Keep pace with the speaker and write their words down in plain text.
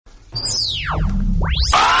This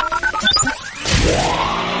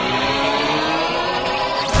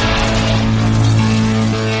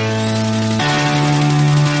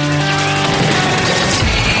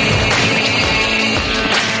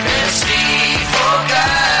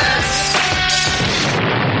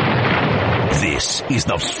is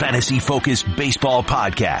the Fantasy Focus Baseball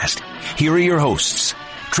Podcast. Here are your hosts,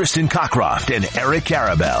 Tristan Cockcroft and Eric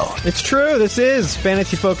Carabell. It's true. This is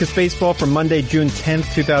Fantasy Focus Baseball for Monday, June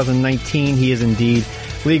 10th, 2019. He is indeed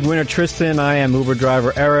league winner Tristan. I am Uber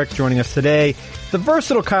driver Eric. Joining us today, the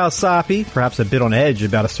versatile Kyle Soppe, perhaps a bit on edge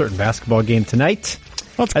about a certain basketball game tonight.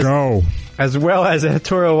 Let's go. As well as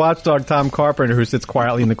editorial watchdog Tom Carpenter, who sits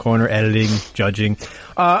quietly in the corner, editing, judging.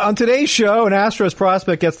 On today's show, an Astros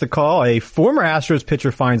prospect gets the call. A former Astros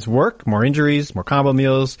pitcher finds work, more injuries, more combo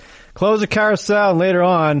meals, close a carousel, and later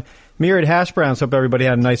on, myriad hash browns. Hope everybody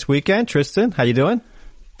had a nice weekend. Tristan, how you doing?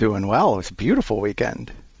 Doing well. It was a beautiful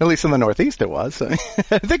weekend. At least in the Northeast it was. I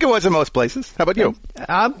think it was in most places. How about you?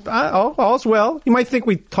 All's well. You might think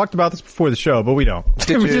we talked about this before the show, but we don't.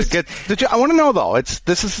 Did you? I want to know though.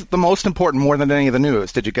 This is the most important, more than any of the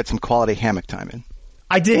news. Did you get some quality hammock time in?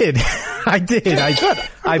 I did. I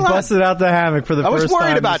busted out the hammock for the first time. I was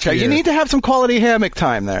worried about you. Year. You need to have some quality hammock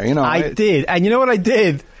time there. You know. I did, and you know what I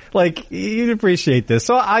did? Like, you'd appreciate this.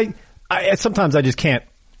 So I sometimes I just can't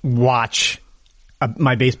watch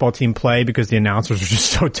my baseball team play because the announcers are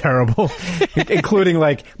just so terrible, including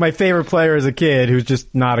like my favorite player as a kid who's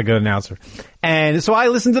just not a good announcer. And so I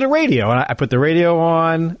listen to the radio, and I put the radio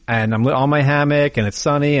on, and I'm on my hammock, and it's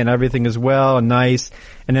sunny, and everything is well and nice.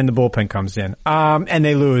 And then the bullpen comes in, and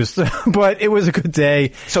they lose. But it was a good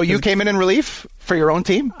day. So you came in relief for your own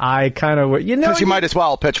team? I kind of, because you might as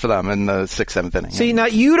well pitch for them in the 6th, 7th inning. See, now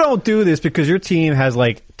you don't do this because your team has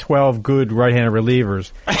like 12 good right-handed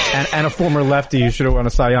relievers and a former lefty who should have won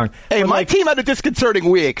a Cy Young. Hey, but my team had a disconcerting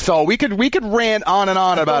week, so we could rant on and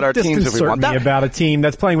on about our teams if we want. About a team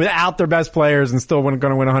that's playing without their best players and still going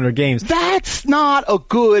to win 100 games. That's not a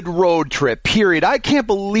good road trip, period. I can't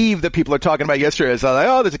believe that people are talking about yesterday as like,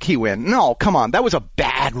 oh, there's a key win. No, come on. That was a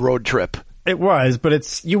bad road trip. It was,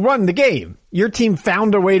 but you won the game. Your team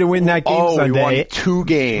found a way to win that game Sunday. Oh, we won 2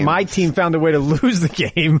 games. My team found a way to lose the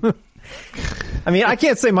game. I mean, I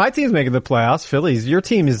can't say my team's making the playoffs. Phillies, your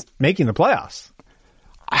team is making the playoffs.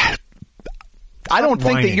 I don't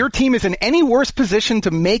think that your team is in any worse position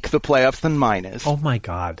to make the playoffs than mine is. Oh, my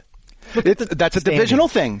God. That's a divisional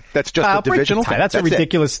thing. That's just a divisional thing. That's a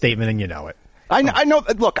ridiculous statement, and you know it. I know.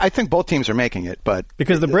 Look, I think both teams are making it, but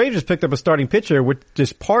because the Braves just picked up a starting pitcher, which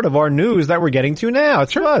is part of our news that we're getting to now.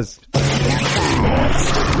 It's us. But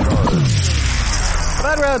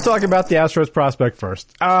I'd rather talk about the Astros prospect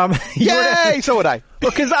first. Yay! So would I.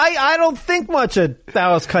 Because I don't think much of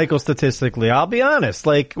Dallas Keuchel statistically. I'll be honest.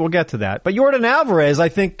 Like, we'll get to that. But Yordan Alvarez, I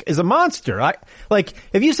think, is a monster.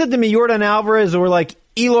 If you said to me Yordan Alvarez or like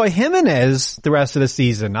Eloy Jimenez the rest of the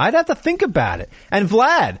season, I'd have to think about it. And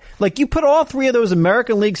Vlad, like, you put all 3 of those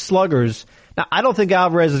American League sluggers. Now, I don't think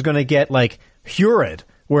Alvarez is going to get like Hurid,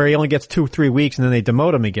 where he only gets 2-3 weeks and then they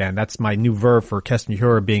demote him again. That's my new verb for Keston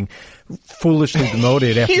Hiura being foolishly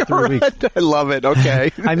demoted after 3 weeks. I love it.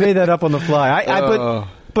 Okay. I made that up on the fly.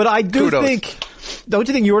 But I do think, don't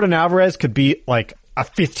you think Yordan Alvarez could be like a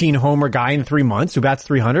 15 homer guy in 3 months who bats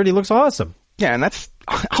 300? He looks awesome. Yeah, and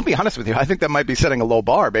I'll be honest with you, I think that might be setting a low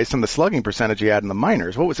bar based on the slugging percentage he had in the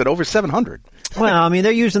minors. What was it, over 700? Well, I mean,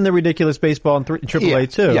 they're using the ridiculous baseball in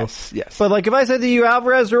AAA too. Yes. But like if I said to you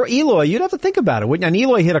Alvarez or Eloy, you'd have to think about it, wouldn't you? And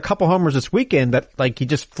Eloy hit a couple homers this weekend that like he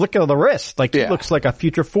just flicked of the wrist. Like he looks like a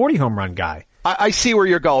future 40 home run guy. I see where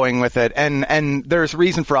you're going with it, and there's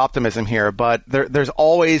reason for optimism here, but there's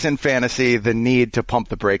always in fantasy the need to pump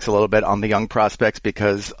the brakes a little bit on the young prospects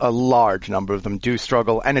because a large number of them do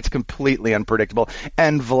struggle, and it's completely unpredictable.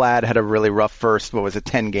 And Vlad had a really rough first,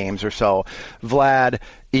 10 games or so. Vlad,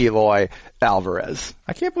 Eloy, Alvarez.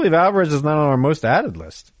 I can't believe Alvarez is not on our most added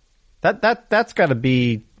list. That's got to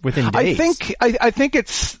be within days. I think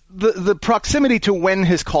it's the proximity to when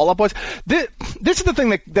his call-up was. This is the thing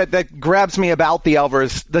that grabs me about the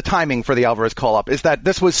Alvarez, the timing for the Alvarez call-up, is that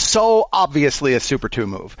this was so obviously a Super 2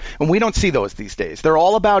 move. And we don't see those these days. They're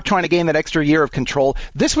all about trying to gain that extra year of control.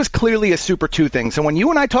 This was clearly a Super 2 thing. So when you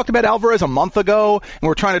and I talked about Alvarez a month ago, and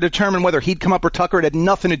we're trying to determine whether he'd come up or Tucker, it had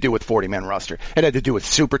nothing to do with 40-man roster. It had to do with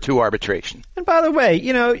Super 2 arbitration. And by the way,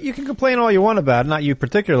 you can complain all you want about it, not you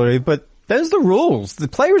particularly, but those are the rules. The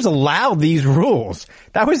players allow these rules.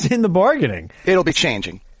 That was in the bargaining. It'll be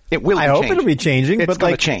changing. It will be changing. I hope it'll be changing. It's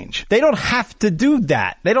going to change. They don't have to do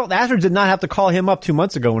that. The Astros did not have to call him up 2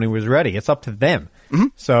 months ago when he was ready. It's up to them. Mm-hmm.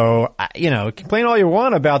 So, complain all you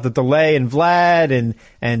want about the delay in Vlad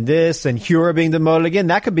and this and Hura being demoted again.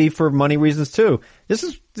 That could be for money reasons too. This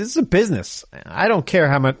is a business. I don't care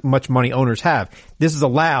how much money owners have. This is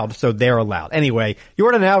allowed, so they're allowed. Anyway,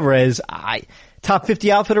 Yordan Alvarez, top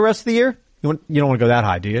 50 outfit the rest of the year? You don't want to go that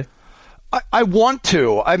high, do you? I want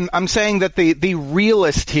to. I'm saying that the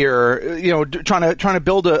realist here, trying to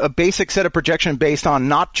build a basic set of projection based on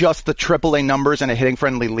not just the AAA numbers in a hitting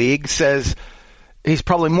friendly league says he's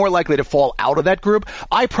probably more likely to fall out of that group.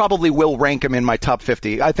 I probably will rank him in my top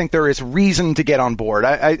 50. I think there is reason to get on board.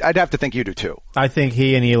 I'd have to think you do too. I think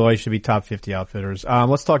he and Eloy should be top 50 outfitters.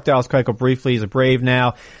 Let's talk Dallas Keuchel briefly. He's a Brave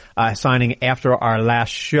now, signing after our last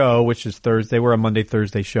show, which is Thursday. We're a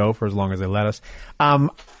Monday-Thursday show for as long as they let us.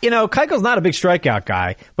 Keuchel's not a big strikeout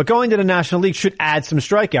guy, but going to the National League should add some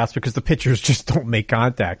strikeouts because the pitchers just don't make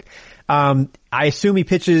contact. I assume he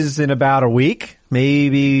pitches in about a week,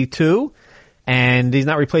 maybe 2. And he's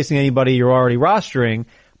not replacing anybody you're already rostering,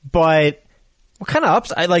 but what kind of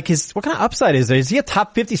upside is there? Is he a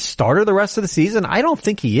top 50 starter the rest of the season? I don't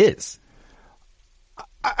think he is.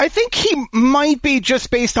 I think he might be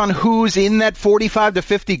just based on who's in that 45 to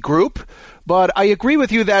 50 group, but I agree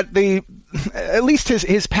with you that at least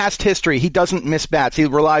his past history, he doesn't miss bats. He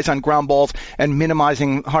relies on ground balls and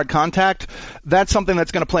minimizing hard contact. That's something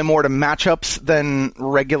that's going to play more to matchups than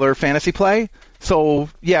regular fantasy play. So,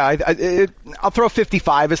 yeah, I'll throw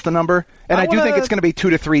 55 as the number. And I do think it's going to be 2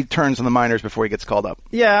 to 3 turns in the minors before he gets called up.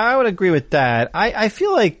 Yeah, I would agree with that. I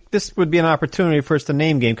feel like this would be an opportunity for us to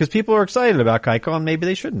name game because people are excited about Keuchel and maybe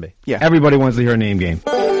they shouldn't be. Yeah. Everybody wants to hear a name game.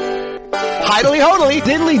 Hidely hodily.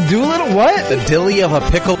 Diddly doolittle? What? The dilly of a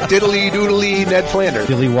pickle. Diddly doodly Ned Flanders.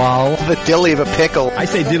 Dilly wall. The dilly of a pickle. I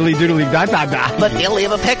say diddly doodly da da da. The dilly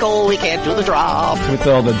of a pickle. We can't do the drop. With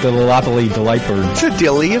all the diddly delight birds. It's a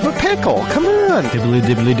dilly of a pickle. Come on. Dibbly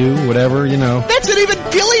dibbly doo, whatever, That's an even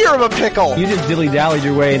dillier of a pickle. You just dilly-dallied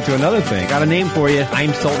your way into another thing. Got a name for you.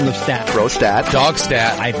 I'm Sultan of Stat. Bro stat. Dog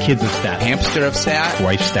stat. I have kids of Stat. Hamster of stat.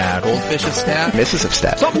 Wife Stat. Goldfish of stat. Missus of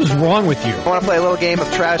stat. Something's wrong with you. I want to play a little game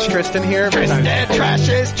of Trash Tristan here. Tristan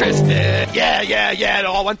trashes Tristan. Yeah, it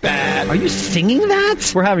all went bad. Are you singing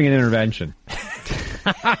that? We're having an intervention.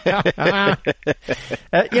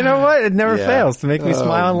 You know what? It never fails to make me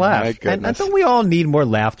smile and laugh. And don't we all need more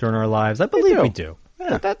laughter in our lives? I believe we do.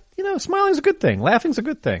 Yeah. But smiling's a good thing. Laughing's a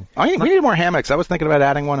good thing. We need more hammocks. I was thinking about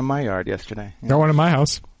adding one in my yard yesterday. Got one in my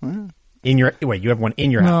house. You have one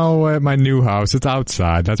in your house? No, at my new house. It's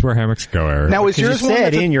outside. That's where hammocks go, Eric. Now, is yours one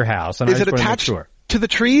said in your house? And is it attached to the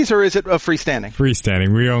trees or is it a freestanding?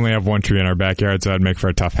 Freestanding. We only have one tree in our backyard, so I'd make for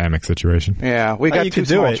a tough hammock situation. Yeah, we got 2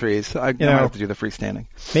 small trees. I might have to do the freestanding.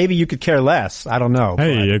 Maybe you could care less. I don't know.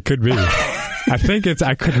 Hey, it could be. I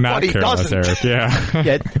could not care less, Eric.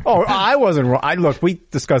 Yeah. I wasn't wrong. Look, we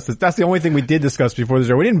discussed this. That's the only thing we did discuss before the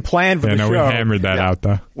show. We didn't plan for the show. We hammered that out,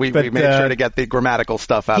 though. We made sure to get the grammatical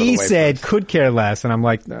stuff out of the way. He said could care less, and I'm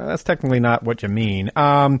like, no, that's technically not what you mean.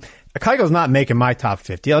 Keuchel's not making my top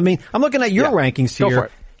 50. I mean, I'm looking at your rankings here. Go for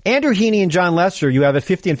it. Andrew Heaney and John Lester, you have at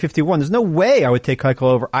 50 and 51. There's no way I would take Keuchel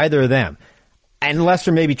over either of them. And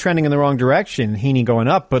Lester may be trending in the wrong direction, Heaney going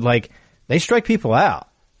up, but they strike people out.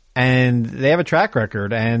 And they have a track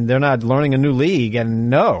record, and they're not learning a new league, and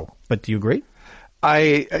But do you agree?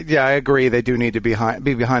 I agree. They do need to be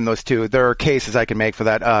behind those two. There are cases I can make for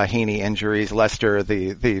that. Heaney injuries, Lester,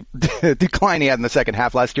 the decline he had in the second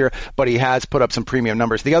half last year, but he has put up some premium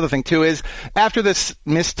numbers. The other thing too is after this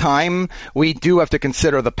missed time, we do have to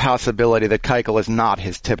consider the possibility that Keuchel is not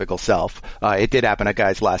his typical self. It did happen to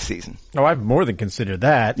guys last season. Oh, I've more than considered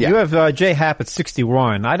that. Yeah. You have Jay Happ at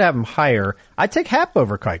 61. I'd have him higher. I'd take Happ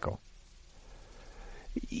over Keuchel.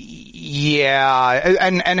 Yeah,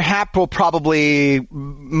 and Happ will probably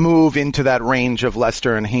move into that range of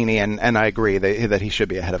Lester and Heaney, and I agree that he should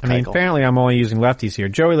be ahead of Keuchel. Apparently I'm only using lefties here.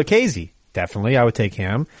 Joey Lucchesi, definitely, I would take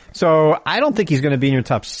him. So I don't think he's going to be in your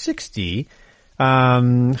top 60.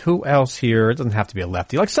 Who else here? It doesn't have to be a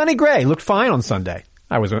lefty. Like Sonny Gray looked fine on Sunday.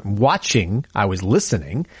 I was watching, I was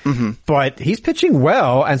listening, but he's pitching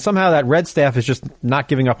well, and somehow that Red staff is just not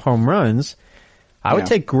giving up home runs. I would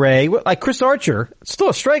take Gray. Like Chris Archer, still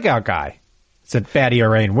a strikeout guy. It's a bad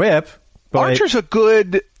ERA and whip. But Archer's a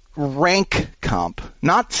good rank comp.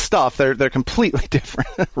 Not stuff. They're completely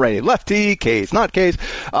different. Right. Lefty, case, not case.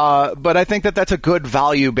 But I think that's a good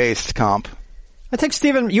value-based comp. I take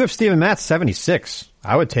you have Steven Matz, 76.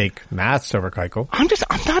 I would take Matz over Keuchel. I'm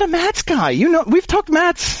not a Matz guy. We've talked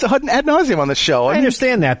Matz ad nauseum on the show. I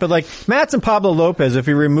understand that, but Matz and Pablo Lopez, if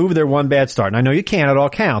you remove their one bad start, and I know you can't, it all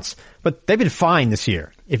counts, but they've been fine this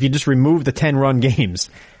year. If you just remove the 10-run games,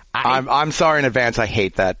 I'm sorry in advance. I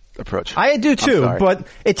hate that approach. I do too, but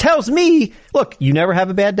it tells me, look, you never have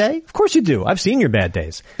a bad day? Of course you do. I've seen your bad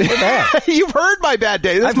days. They're bad. You've heard my bad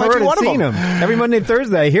days. I've heard and seen them. Every Monday and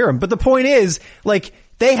Thursday I hear them. But the point is, like,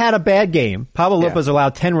 they had a bad game. Pablo Lopez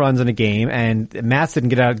allowed 10 runs in a game, and Mats didn't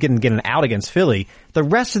get an out against Philly. The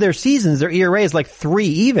rest of their seasons, their ERA is like 3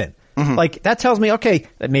 even. Mm-hmm. Like, that tells me, okay,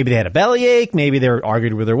 that maybe they had a bellyache, maybe they were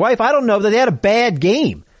arguing with their wife. I don't know, that they had a bad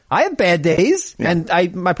game. I have bad days, and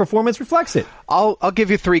my performance reflects it. I'll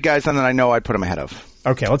give you 3 guys, and then I know I'd put them ahead of.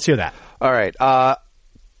 Okay, let's hear that. All right.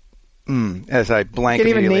 As I blank, can't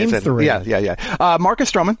even name 3. Yeah.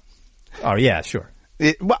 Marcus Stroman. Oh yeah, sure.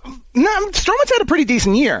 Stroman's had a pretty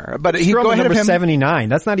decent year, but he'd go ahead of him. 79.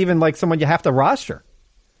 That's not even like someone you have to roster.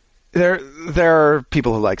 There are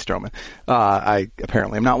people who like Stroman. I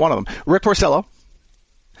apparently am not one of them. Rick Porcello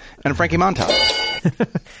and Frankie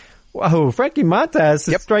Montas. Whoa, Frankie Montas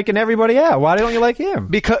is striking everybody out. Why don't you like him?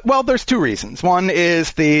 Because, well, there's 2 reasons. One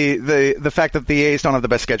is the fact that the A's don't have the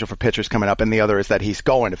best schedule for pitchers coming up, and the other is that he's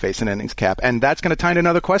going to face an innings cap. And that's going to tie into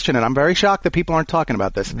another question, and I'm very shocked that people aren't talking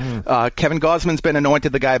about this. Kevin Gausman's been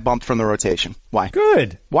anointed the guy bumped from the rotation. Why?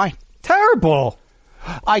 Good. Why? Terrible.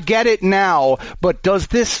 I get it now, but does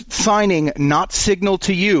this signing not signal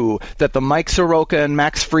to you that the Mike Soroka and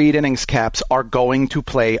Max Fried innings caps are going to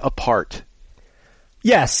play a part?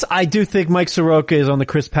 Yes, I do think Mike Soroka is on the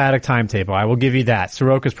Chris Paddock timetable. I will give you that.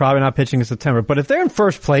 Soroka's probably not pitching in September. But if they're in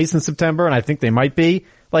first place in September, and I think they might be,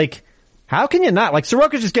 like, how can you not? Like,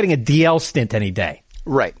 Soroka's just getting a DL stint any day.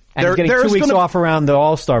 Right. And he's getting 2 weeks off around the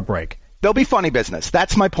All-Star break. There'll be funny business.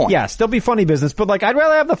 That's my point. Yes, there'll be funny business. But, like, I'd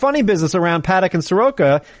rather have the funny business around Paddock and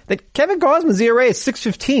Soroka that Kevin Gausman's ERA is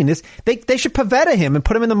 6.15. They should Pavetta him and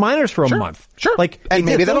put him in the minors for a month. Sure. Like, and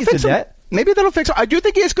maybe that'll fix him. Maybe that'll fix it. I do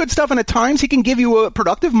think he has good stuff, and at times he can give you a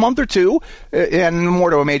productive month or 2, and more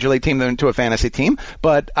to a major league team than to a fantasy team.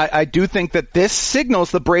 But I do think that this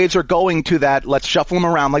signals the Braves are going to that, let's shuffle them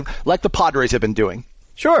around like the Padres have been doing.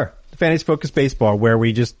 Sure. Fantasy focused baseball, where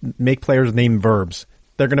we just make players name verbs.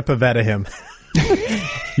 They're going to Pavetta him.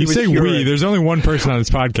 You say we. There's only one person on this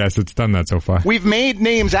podcast that's done that so far. We've made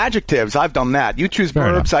names adjectives. I've done that. You choose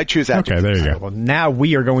verbs. I choose adjectives. Okay, there you go. Well, now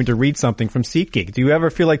we are going to read something from SeatGeek. Do you ever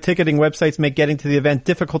feel like ticketing websites make getting to the event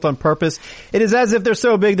difficult on purpose? It is as if they're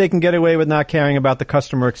so big they can get away with not caring about the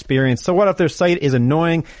customer experience. So what if their site is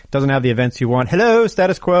annoying, doesn't have the events you want? Hello,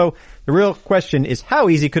 status quo. The real question is, how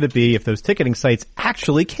easy could it be if those ticketing sites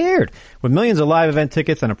actually cared? With millions of live event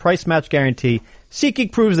tickets and a price match guarantee,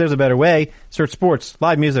 SeatGeek proves there's a better way. Search sports,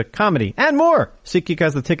 live music, comedy, and more. SeatGeek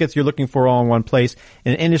has the tickets you're looking for all in one place.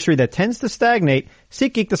 In an industry that tends to stagnate,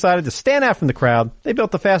 SeatGeek decided to stand out from the crowd. They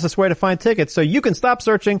built the fastest way to find tickets so you can stop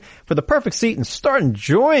searching for the perfect seat and start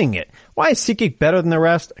enjoying it. Why is SeatGeek better than the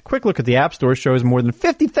rest? A quick look at the App Store shows more than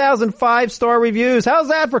 50,000 5-star reviews. How's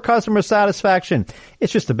that for customer satisfaction?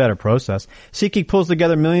 It's just a better process. SeatGeek pulls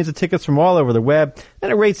together millions of tickets from all over the web,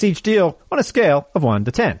 and it rates each deal on a scale of 1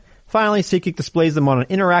 to 10. Finally, SeatGeek displays them on an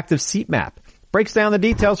interactive seat map. Breaks down the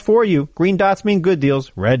details for you. Green dots mean good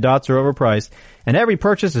deals. Red dots are overpriced. And every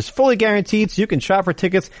purchase is fully guaranteed so you can shop for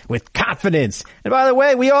tickets with confidence. And by the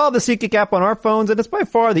way, we all have the SeatGeek app on our phones, and it's by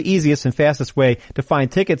far the easiest and fastest way to find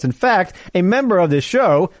tickets. In fact, a member of this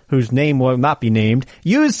show, whose name will not be named,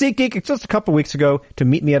 used SeatGeek just a couple weeks ago to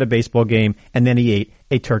meet me at a baseball game, and then he ate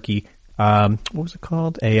a turkey. What was it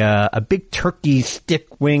called? A big turkey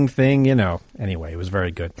stick wing thing, you know. Anyway, it was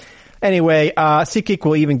very good. Anyway, SeatGeek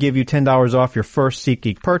will even give you $10 off your first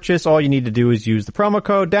SeatGeek purchase. All you need to do is use the promo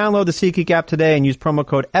code. Download the SeatGeek app today and use promo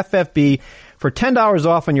code FFB for $10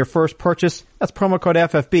 off on your first purchase. That's promo code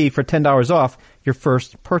FFB for $10 off your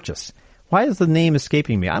first purchase. Why is the name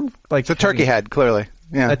escaping me? I'm like, it's a turkey head, clearly.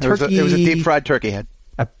 Yeah, it was a deep fried turkey head.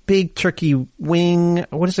 A big turkey wing.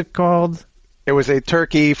 What is it called? It was a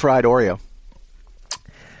turkey fried Oreo.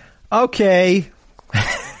 Okay.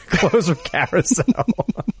 Closer Carousel.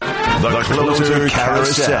 The Closer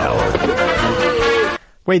Carousel.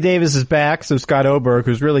 Wade Davis is back, so Scott Oberg,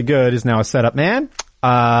 who's really good, is now a setup man.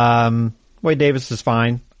 Wade Davis is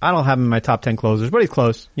fine. I don't have him in my top 10 closers, but he's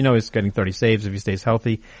close. You know he's getting 30 saves if he stays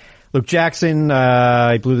healthy. Luke Jackson,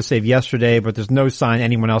 he blew the save yesterday, but there's no sign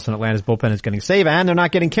anyone else in Atlanta's bullpen is getting a save, and they're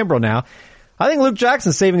not getting Kimbrel now. I think Luke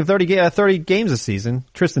Jackson's saving 30 games this season.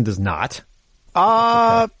 Tristan does not.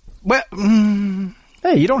 Okay. Well,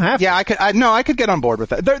 hey, you don't have to. Yeah, I could get on board with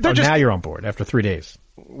that. Now you're on board after 3 days.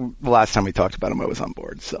 The last time we talked about him, I was on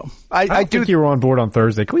board. So I think you were on board on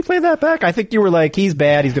Thursday. Can we play that back? I think you were like, he's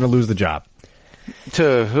bad. He's going to lose the job.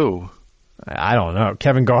 To who? I don't know.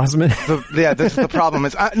 Kevin Gausman? The problem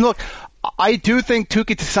is, look, I do think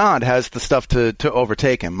Tuki Toussaint has the stuff to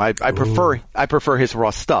overtake him. I prefer his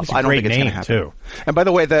raw stuff. I don't think it's going to happen. Too. And by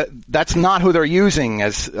the way, that's not who they're using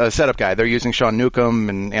as a setup guy. They're using Sean Newcomb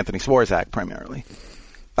and Anthony Swarzak primarily.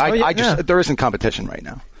 There isn't competition right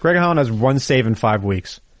now. Greg Holland has 1 save in 5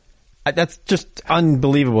 weeks. That's just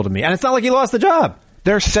unbelievable to me. And it's not like he lost the job.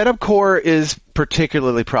 Their setup core is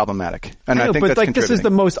particularly problematic, and I think that's contributing. This is the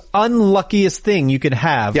most unluckiest thing you could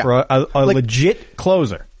have for a legit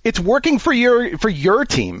closer. It's working for your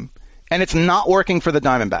team, and it's not working for the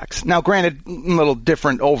Diamondbacks. Now, granted, a little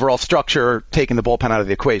different overall structure, taking the bullpen out of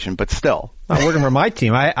the equation, but still. Not working for my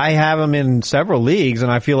team. I have him in several leagues,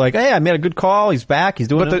 and I feel like, hey, I made a good call. He's back. He's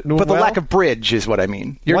doing well. But the lack of bridge is what I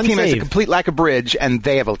mean. Your team has a complete lack of bridge, and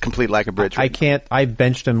they have a complete lack of bridge. I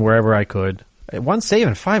benched him wherever I could. 1 save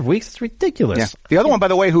in 5 weeks? It's ridiculous. Yeah. The other one, by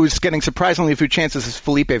the way, who's getting surprisingly few chances is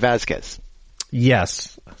Felipe Vasquez.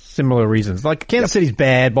 Yes. Similar reasons. Like, Kansas City's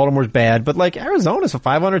bad, Baltimore's bad, but like, Arizona's a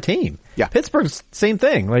 500 team. Yeah. Pittsburgh's same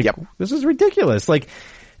thing. Like, This is ridiculous. Like,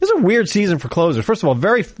 this is a weird season for closers. First of all,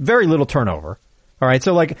 very, very little turnover. All right.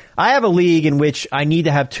 So like, I have a league in which I need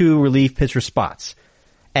to have 2 relief pitcher spots.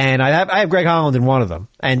 And I have Greg Holland in one of them,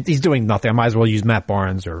 and he's doing nothing. I might as well use Matt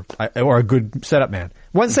Barnes or a good setup man.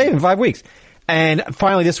 1 save in 5 weeks. And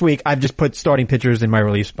finally this week, I've just put starting pitchers in my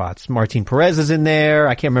relief spots. Martin Perez is in there.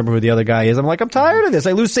 I can't remember who the other guy is. I'm like, I'm tired of this.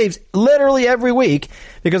 I lose saves literally every week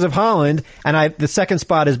because of Holland. And the second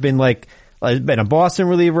spot has been like, I've been a Boston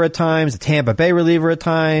reliever at times, a Tampa Bay reliever at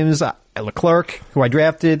times, Leclerc, who I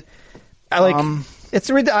drafted. I'm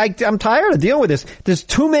tired of dealing with this. There's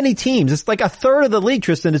too many teams. It's like a third of the league,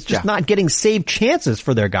 Tristan, is just not getting saved chances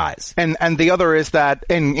for their guys. And the other is that,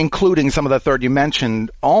 including some of the third you mentioned,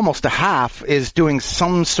 almost a half is doing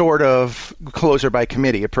some sort of closer by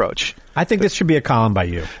committee approach. I think this should be a column by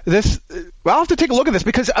you. I'll have to take a look at this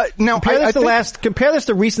because now compare this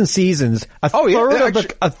to recent seasons. A third of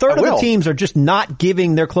the teams are just not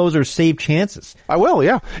giving their closers save chances. I will,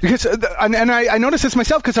 yeah, because I noticed this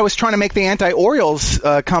myself because I was trying to make the anti-Orioles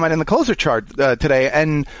comment in the closer chart today,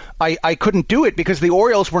 and I couldn't do it because the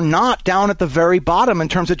Orioles were not down at the very bottom in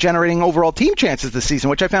terms of generating overall team chances this season,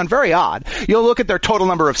 which I found very odd. You'll look at their total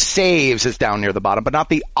number of saves is down near the bottom, but not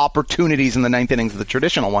the opportunities in the ninth innings of the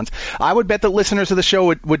traditional ones. I would bet that listeners of the show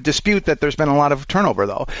would dispute that there's been a lot of turnover,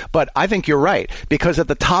 though. But I think you're right, because at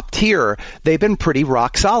the top tier, they've been pretty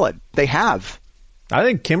rock solid. They have. I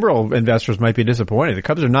think Kimbrel investors might be disappointed. The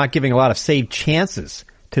Cubs are not giving a lot of save chances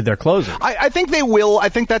to their closers. I think they will. I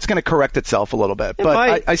think that's going to correct itself a little bit.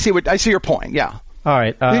 But I see your point, yeah. All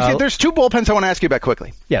right. There's 2 bullpens I want to ask you about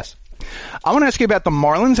quickly. Yes. I want to ask you about the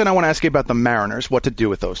Marlins, and I want to ask you about the Mariners, what to do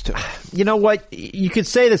with those 2. You know what? You could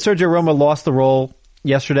say that Sergio Romo lost the role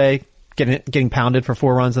yesterday, getting pounded for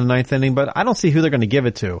 4 runs in the 9th inning, but I don't see who they're going to give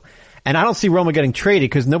it to. And I don't see Romo getting traded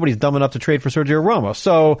because nobody's dumb enough to trade for Sergio Romo.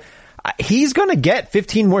 So he's going to get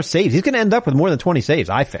 15 more saves. He's going to end up with more than 20 saves,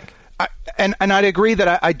 I think. And I'd agree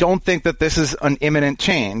that I don't think that this is an imminent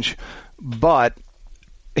change, but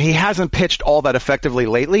he hasn't pitched all that effectively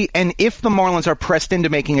lately. And if the Marlins are pressed into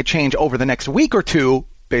making a change over the next week or 2,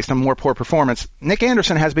 based on more poor performance, Nick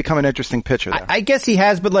Anderson has become an interesting pitcher there. I guess he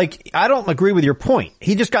has, but I don't agree with your point.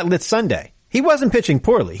 He just got lit Sunday. He wasn't pitching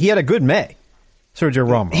poorly. He had a good May, Sergio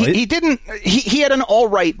Romo. He had an all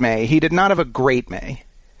right May. He did not have a great May.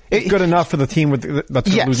 Good enough for the team that's going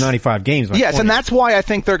to lose 95 games. Yes, and that's why I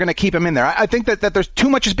think they're going to keep him in there. I think that there's too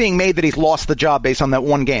much is being made that he's lost the job based on that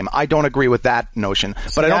one game. I don't agree with that notion,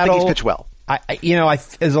 but I don't think he's pitched well.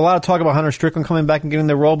 There's a lot of talk about Hunter Strickland coming back and getting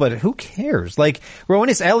the role, but who cares?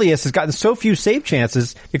 Roenis Elias has gotten so few save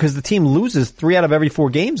chances because the team loses 3 out of every 4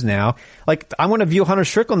 games now. I want to view Hunter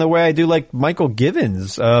Strickland the way I do Michael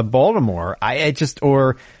Givens, Baltimore.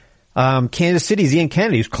 Kansas City's Ian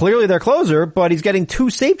Kennedy, who's clearly their closer, but he's getting 2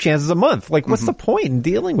 save chances a month. What's the point in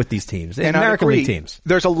dealing with these teams, American League teams?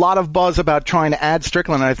 There's a lot of buzz about trying to add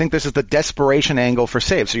Strickland, and I think this is the desperation angle for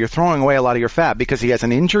saves. So you're throwing away a lot of your fab because he has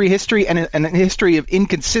an injury history and a history of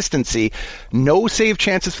inconsistency. No save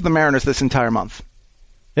chances for the Mariners this entire month.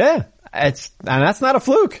 Yeah, and that's not a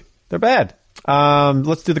fluke. They're bad.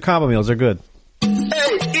 Let's do the combo meals. They're good. Hey,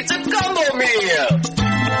 it's a combo meal!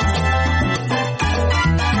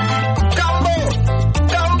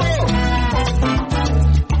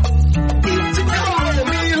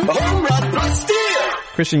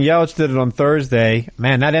 Christian Yelich did it on Thursday.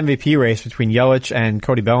 Man, that MVP race between Yelich and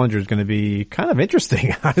Cody Bellinger is going to be kind of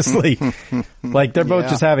interesting, honestly. They're both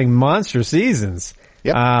just having monster seasons.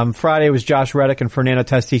 Yep. Friday was Josh Reddick and Fernando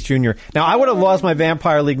Tatis Jr. Now, I would have lost my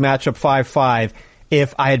Vampire League matchup 5-5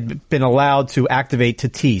 if I had been allowed to activate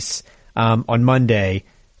Tatis on Monday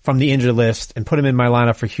from the injured list and put him in my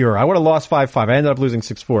lineup for Hura. I would have lost 5-5. I ended up losing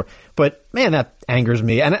 6-4. But man, that angers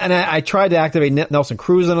me. And I tried to activate Nelson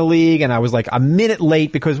Cruz in a league, and I was like a minute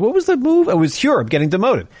late because what was the move? It was Hura getting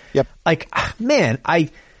demoted. Yep. Like, man, I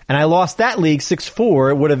lost that league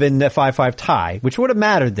 6-4. It would have been a 5-5 tie, which would have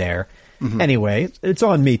mattered there. Mm-hmm. Anyway, it's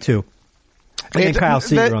on me too. And then Kyle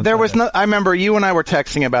Seager there was no. I remember you and I were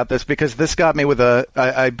texting about this because this got me with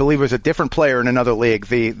I believe it was a different player in another league.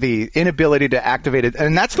 The inability to activate it,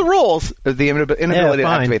 and that's the rules. The inability to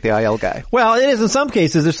activate the IL guy. Well, it is in some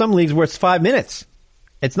cases. There's some leagues where it's 5 minutes.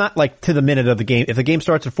 It's not like to the minute of the game. If the game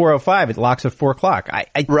starts at 4:05, it locks at 4 o'clock.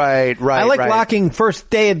 Right. I like locking first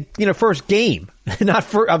day, first game,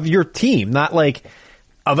 not of your team, not like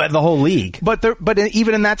of the whole league. But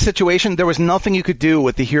even in that situation, there was nothing you could do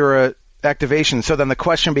with the Hura activation. So then the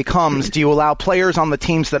question becomes, do you allow players on the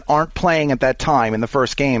teams that aren't playing at that time in the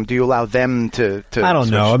first game, do you allow them to I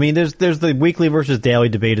don't know. I mean, there's the weekly versus daily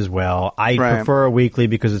debate as well. I prefer a weekly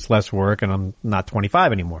because it's less work and I'm not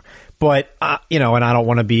 25 anymore. But, and I don't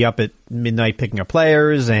want to be up at midnight picking up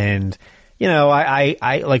players and,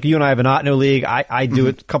 I like you and I have an Otno league. I do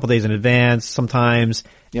it a couple days in advance sometimes.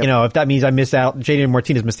 Yep. If that means I miss out, JD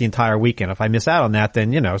Martinez missed the entire weekend. If I miss out on that,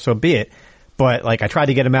 then, so be it. But like I tried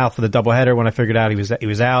to get him out for the doubleheader when I figured out he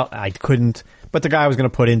was out. I couldn't. But the guy I was going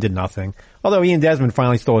to put in did nothing. Although Ian Desmond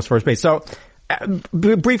finally stole his first base. So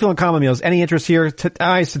briefly on common meals, any interest here?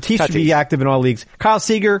 Tatis should be active in all leagues. Kyle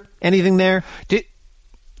Seager, anything there?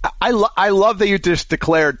 I love that you just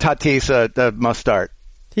declared Tatis the must start.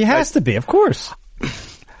 He has to be, of course.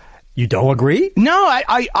 You don't agree? No,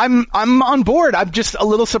 I'm on board. I'm just a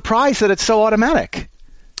little surprised that it's so automatic.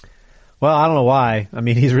 Well, I don't know why. I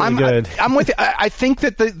mean, he's really good. I'm with you. I think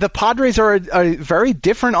that the Padres are a very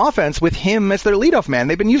different offense with him as their leadoff man.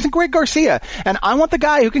 They've been using Greg Garcia, and I want the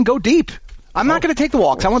guy who can go deep. I'm not going to take the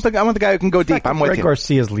walks. I want the guy who can go deep. I'm with you. Greg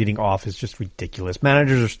Garcia's leading off is just ridiculous.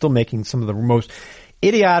 Managers are still making some of the most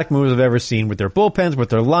idiotic moves I've ever seen with their bullpens,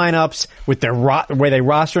 with their lineups, with their way they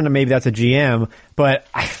roster, and maybe that's a GM. But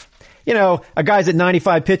a guy's at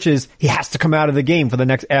 95 pitches, he has to come out of the game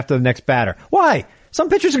after the next batter. Why? Some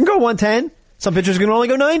pitchers can go 110. Some pitchers can only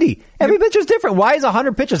go 90. Every pitcher's different. Why does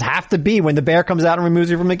 100 pitches have to be when the bear comes out and removes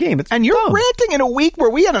you from the game? And you're ranting in a week where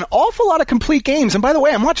we had an awful lot of complete games. And by the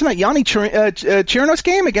way, I'm watching that Yanni Chirinos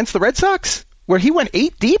game against the Red Sox where he went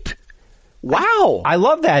 8 deep. Wow. I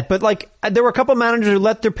love that. But there were a couple managers who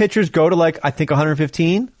let their pitchers go to I think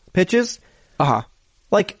 115 pitches. Uh-huh.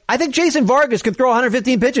 I think Jason Vargas could throw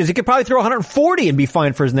 115 pitches. He could probably throw 140 and be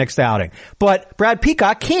fine for his next outing. But Brad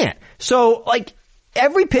Peacock can't. So,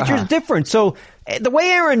 every pitcher is different. So the way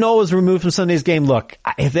Aaron Nola was removed from Sunday's game, look,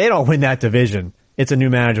 if they don't win that division, it's a new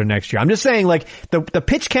manager next year. I'm just saying, the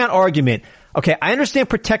pitch count argument. Okay, I understand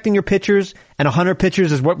protecting your pitchers, and 100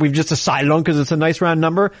 pitchers is what we've just decided on because it's a nice round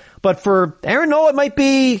number. But for Aaron Nola, it might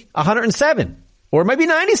be 107 or it might be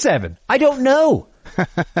 97. I don't know.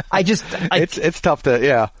 It's tough to,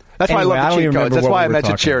 yeah. That's why I love the cheat codes. That's why I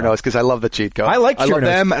mentioned Chirinos, because I love the cheat codes. I like Chirinos. I love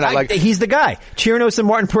them, and he's the guy. Chirinos and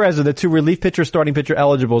Martin Perez are the two relief pitcher, starting pitcher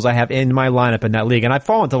eligibles I have in my lineup in that league. And I've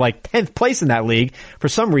fallen to 10th place in that league for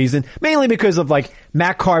some reason, mainly because of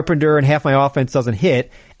Matt Carpenter and half my offense doesn't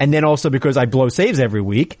hit, and then also because I blow saves every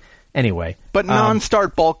week. Anyway. But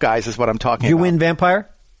non-start bulk guys is what I'm talking about. You win Vampire?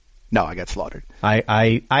 No, I got slaughtered.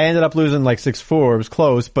 I ended up losing 6-4. It was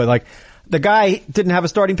close, but the guy didn't have a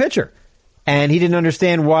starting pitcher. And he didn't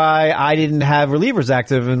understand why I didn't have relievers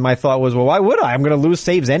active, and my thought was, well, why would I? I'm going to lose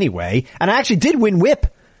saves anyway. And I actually did win whip.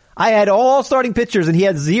 I had all starting pitchers, and he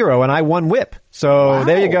had 0, and I won whip. So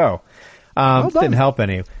There you go. Didn't help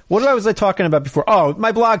any. What was I talking about before? Oh,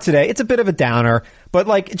 my blog today. It's a bit of a downer, but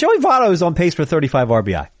Joey Votto is on pace for 35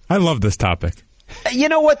 RBI. I love this topic. You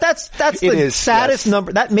know what? That's the saddest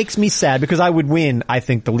number. That makes me sad because I would win, I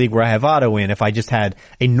think, the league where I have Votto in if I just had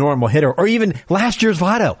a normal hitter or even last year's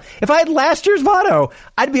Votto. If I had last year's Votto,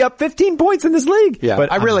 I'd be up 15 points in this league. Yeah,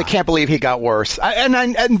 but I really can't believe he got worse. And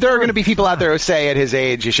there are going to be people out there who say at his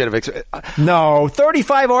age he should have. No,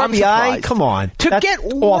 35 RBI. Come on, That's get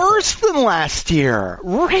worse than last year.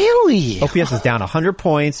 Really? OPS is down 100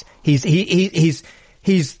 points. He's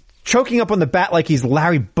choking up on the bat like he's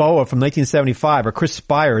Larry Boa from 1975 or Chris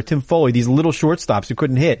Spire or Tim Foley, these little shortstops who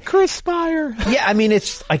couldn't hit. Chris Spire. Yeah, I mean,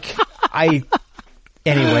 it's anyway,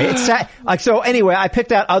 it's sad. Anyway, I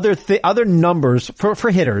picked out other numbers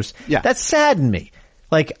for hitters. Yeah. That saddened me.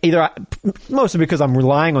 Mostly because I'm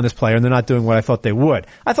relying on this player and they're not doing what I thought they would.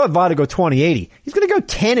 I thought Votto go 20-80. He's going to go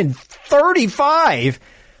 10-35.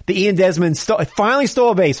 The Ian Desmond finally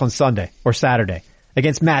stole a base on Sunday or Saturday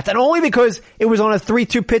against Mats, and only because it was on a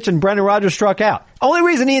 3-2 pitch and Brendan Rodgers struck out. Only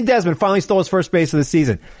reason Ian Desmond finally stole his first base of the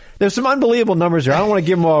season. There's some unbelievable numbers here. I don't want to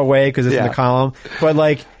give them all away because it's in the column. But,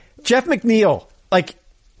 like, Jeff McNeil, like,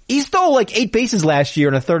 he stole, like, 8 bases last year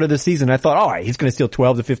in a third of the season. I thought, all right, he's going to steal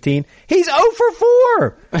 12 to 15. He's 0 for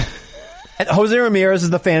 4. And Jose Ramirez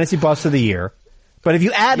is the fantasy bust of the year. But if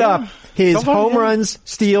you add up his home runs,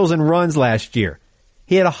 steals, and runs last year,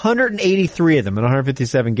 he had 183 of them in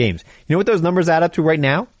 157 games. You know what those numbers add up to right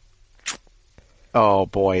now? Oh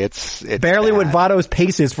boy, it's barely bad. what Votto's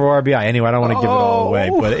pace is for RBI. Anyway, I don't want to give it all away,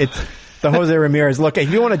 but it's the Jose Ramirez. Look,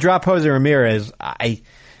 if you want to drop Jose Ramirez, I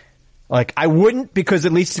wouldn't, because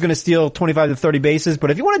at least he's going to steal 25 to 30 bases.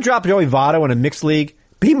 But if you want to drop Joey Votto in a mixed league,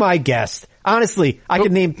 be my guest. Honestly, I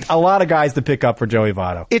could name a lot of guys to pick up for Joey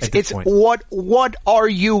Votto. It's what are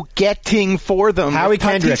you getting for them? Howie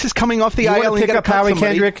Kendrick Tatis is coming off the IL. IL. You pick up Howie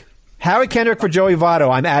Kendrick. Howie Kendrick for Joey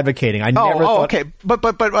Votto. I'm advocating. I never thought. Okay, but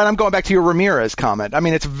I'm going back to your Ramirez comment. I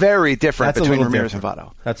mean, it's very different between Ramirez and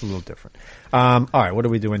Votto. That's a little different. All right, what are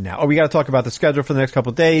we doing now? Oh, we got to talk about the schedule for the next couple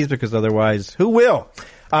of days, because otherwise, who will?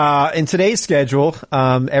 In today's schedule,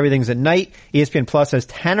 everything's at night. ESPN Plus has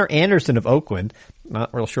Tanner Anderson of Oakland.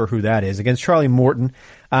 Not real sure who that is. Against Charlie Morton.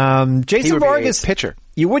 Jason Vargas, pitcher.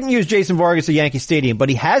 You wouldn't use Jason Vargas at Yankee Stadium, but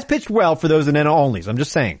he has pitched well for those in NL onlys. I'm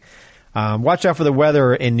just saying. Watch out for the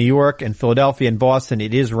weather in New York and Philadelphia and Boston.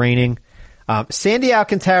 It is raining. Sandy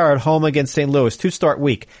Alcantara at home against St. Louis, 2-start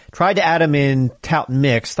week. Tried to add him in tout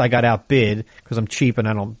mixed. I got outbid because I'm cheap and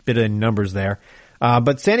I don't bid in numbers there.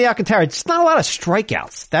 But Sandy Alcantara, it's not a lot of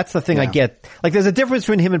strikeouts. That's the thing I get. Like, there's a difference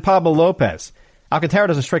between him and Pablo Lopez. Alcantara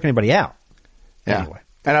doesn't strike anybody out. Yeah. Anyway.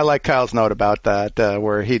 And I like Kyle's note about that,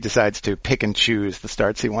 where he decides to pick and choose the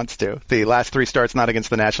starts he wants to. The last 3 starts not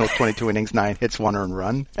against the Nationals, 22 innings, 9 hits, 1 earned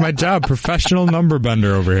run. My job, professional number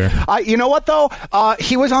bender over here. You know what, though?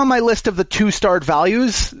 He was on my list of the 2-start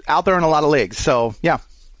values out there in a lot of leagues. So, yeah.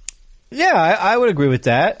 Yeah, I would agree with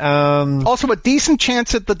that. Also, a decent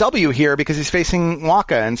chance at the W here because he's facing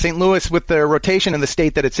Waka, and St. Louis, with their rotation in the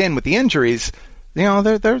state that it's in with the injuries, you know,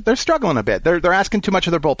 they're struggling a bit. They're asking too much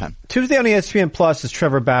of their bullpen. Tuesday on ESPN Plus is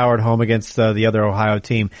Trevor Bauer at home against the other Ohio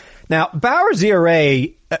team. Now, Bauer's ERA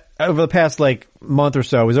over the past month or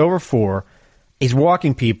so is over 4. He's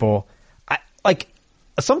walking people.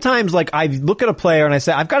 Sometimes I look at a player and I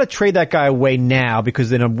say, I've got to trade that guy away now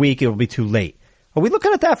because in a week it will be too late. Are we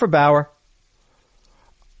looking at that for Bauer?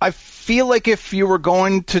 I feel like if you were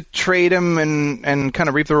going to trade him and kind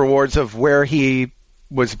of reap the rewards of where he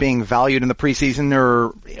was being valued in the preseason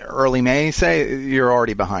or early May, say, you're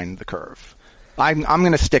already behind the curve. I'm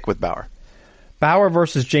going to stick with Bauer. Bauer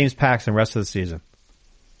versus James Paxton rest of the season.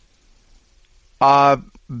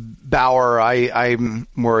 Bauer, I'm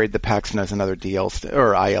worried that Paxton has another DL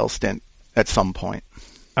or IL stint at some point.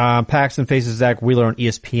 Paxton faces Zach Wheeler on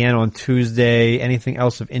ESPN on Tuesday. Anything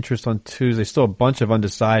else of interest on Tuesday? Still a bunch of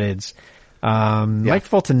undecideds. Mike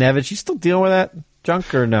Fultonevich, you still dealing with that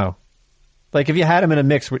junk or no? If you had him in a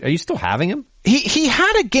mix, are you still having him? He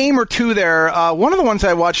had a game or two there. One of the ones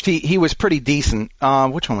I watched, he was pretty decent.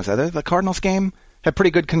 Which one was that? The Cardinals game? Had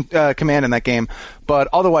pretty good command in that game. But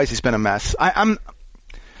otherwise, he's been a mess.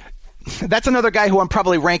 That's another guy who I'm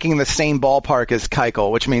probably ranking in the same ballpark as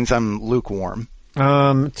Keuchel, which means I'm lukewarm.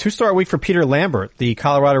 2-start week for Peter Lambert. The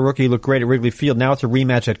Colorado rookie looked great at Wrigley Field. Now it's a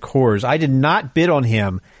rematch at Coors. I did not bid on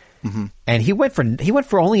him. Mm-hmm. And he went for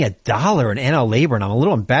only $1 in NL labor, and I'm a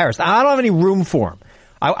little embarrassed. I don't have any room for him.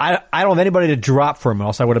 I don't have anybody to drop for him,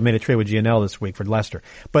 else I would have made a trade with GNL this week for Lester.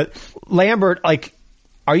 But Lambert,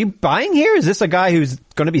 are you buying here? Is this a guy who's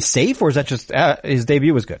going to be safe, or is that just his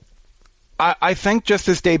debut was good? I think just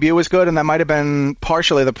his debut was good, and that might have been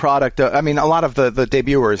partially the product. A lot of the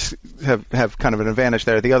debuters have kind of an advantage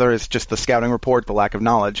there. The other is just the scouting report, the lack of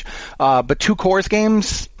knowledge. But 2 Coors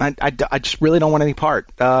games, I just really don't want any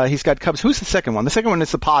part. He's got Cubs. Who's the second one? The second one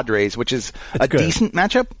is the Padres, which is decent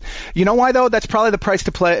matchup. You know why, though? That's probably the price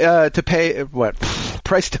to pay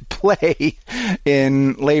price to play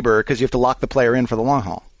in labor, because you have to lock the player in for the long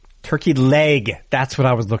haul. Turkey leg. That's what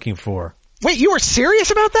I was looking for. Wait, you were serious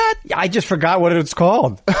about that? I just forgot what it's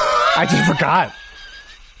called. I just forgot.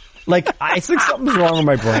 I think something's wrong with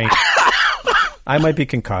my brain. I might be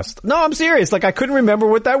concussed. No, I'm serious. I couldn't remember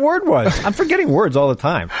what that word was. I'm forgetting words all the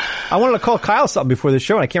time. I wanted to call Kyle something before the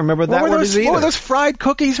show, and I can't remember what that word is either. What were those fried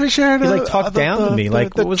cookies we shared? He talked down to me.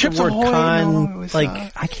 What was the word?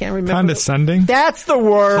 I can't remember. Condescending? That's the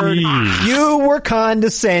word. Jeez. You were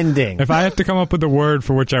condescending. If I have to come up with a word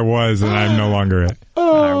for which I was, then I'm no longer it.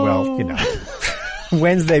 Well,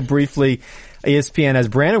 Wednesday, briefly, ESPN has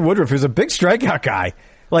Brandon Woodruff, who's a big strikeout guy.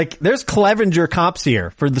 There's Clevenger comps here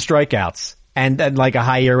for the strikeouts, and a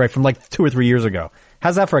high ERA from 2 or 3 years ago.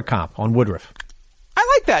 How's that for a comp on Woodruff?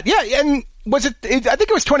 I like that. Yeah, and I think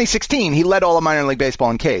it was 2016. He led all of minor league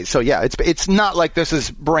baseball in Ks. So yeah, it's not like this is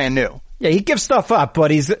brand new. Yeah, he gives stuff up,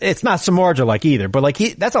 but it's not Samardzija like either. But like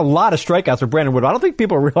that's a lot of strikeouts for Brandon Woodruff. I don't think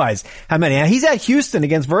people realize how many. And he's at Houston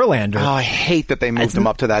against Verlander. Oh, I hate that they moved him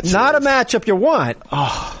up to that series. Not a matchup you want.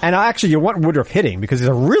 Oh. And actually, you want Woodruff hitting because he's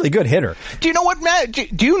a really good hitter. Do you know what, Matt?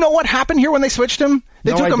 Do you know what happened here when they switched him?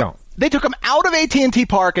 I don't. They took him out of AT&T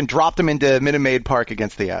Park and dropped him into Minute Maid Park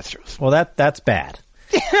against the Astros. Well, that's bad.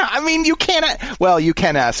 Yeah, I mean, you can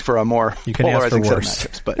ask for a more polarizing set of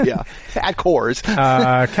matchups, but yeah, at Coors.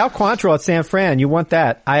 Cal Quantrill at San Fran, you want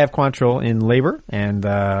that. I have Quantrill in labor, and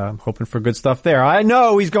I'm hoping for good stuff there. I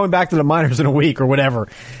know he's going back to the minors in a week or whatever.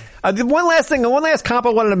 One last comp I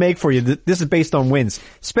wanted to make for you. This is based on wins.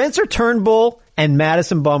 Spencer Turnbull and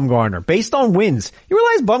Madison Bumgarner, based on wins. You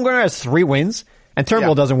realize Bumgarner has 3 wins, and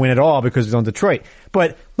Turnbull doesn't win at all because he's on Detroit.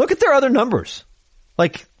 But look at their other numbers.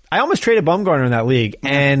 Like, I almost traded Bumgarner in that league,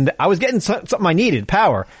 and I was getting something I needed,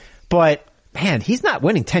 power. But, man, he's not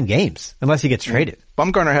winning 10 games unless he gets traded.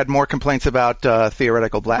 Bumgarner had more complaints about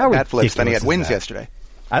theoretical bat flips than he had wins yesterday.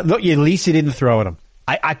 Look, at least he didn't throw at him.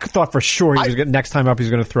 I thought for sure next time up he's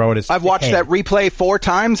going to throw it. I've watched that replay 4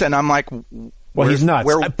 times, and I'm like, well, he's nuts.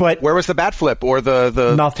 Where was the bat flip or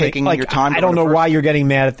the taking your time? I don't know why you're getting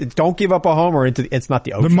mad at it. Don't give up a homer. It's not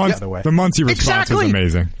the Ocean, by the way. The Muncy response is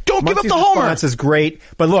amazing. Don't give up the homer. The response is great.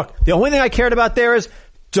 But look, the only thing I cared about there is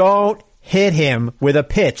don't hit him with a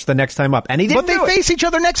pitch the next time up. And he didn't. But they face each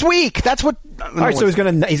other next week. That's what. All right, so he's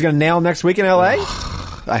gonna nail him next week in L.A.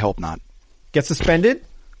 I hope not. Get suspended?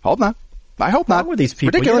 Hope not. I hope not. What's wrong with these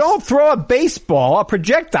people? Ridiculous. You don't throw a baseball, a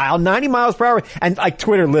projectile, 90 miles per hour. And like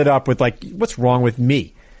Twitter lit up with like, what's wrong with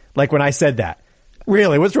me? Like when I said that.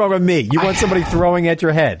 Really, what's wrong with me? You want somebody throwing at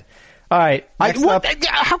your head. All right.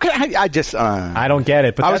 How can I just... I don't get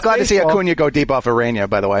it. But I was glad to see Acuna go deep off Urania,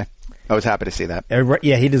 by the way. I was happy to see that.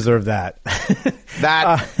 Yeah, he deserved that.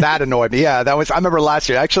 That annoyed me. Yeah, I remember last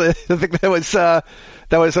year. Actually, I think that was an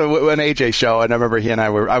AJ show, and I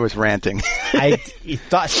remember I was ranting.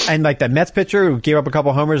 And like that Mets pitcher who gave up a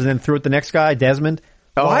couple homers and then threw at the next guy, Desmond.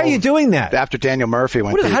 Why are you doing that? After Daniel Murphy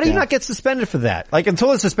went. How do you not get suspended for that? Like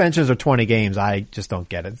until the suspensions are 20 games, I just don't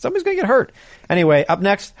get it. Somebody's going to get hurt. Anyway, up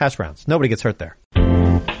next, hash browns. Nobody gets hurt there.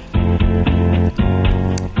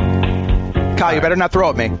 Kyle, you better not throw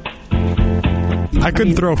at me. I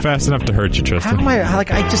couldn't throw fast enough to hurt you, Tristan. How am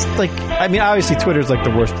I mean, obviously Twitter's like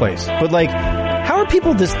the worst place, but like, how are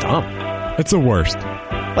people this dumb? It's the worst.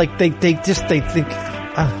 Like they think,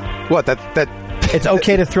 what, that it's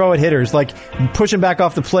okay to throw at hitters, like push them back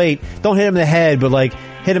off the plate. Don't hit them in the head, but like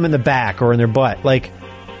hit them in the back or in their butt. Like,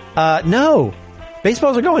 no.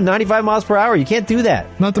 Baseballs are going 95 miles per hour. You can't do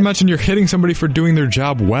that. Not to mention you're hitting somebody for doing their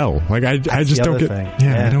job well. Like I just don't get.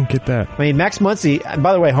 I don't get that. I mean, Max Muncy,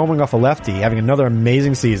 by the way, homering off a lefty, having another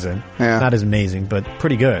amazing season. Yeah. Not as amazing, but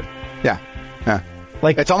pretty good. Yeah.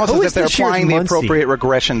 Like it's almost as if they're applying the appropriate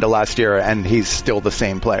regression to last year, and he's still the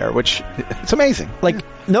same player, which it's amazing. Like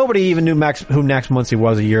nobody even knew who Max Muncy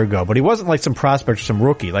was a year ago, but he wasn't like some prospect or some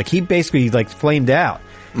rookie. Like he basically like flamed out.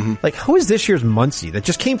 Mm-hmm. Like who is this year's Muncy that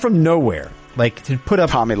just came from nowhere? Like to put up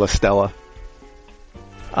Tommy La Stella.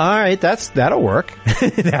 All right, that'll work.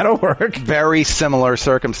 That'll work. Very similar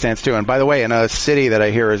circumstance too. And by the way, in a city that I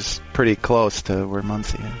hear is pretty close to where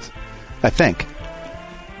Muncy is, I think.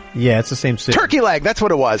 Yeah, it's the same city. Turkey leg, that's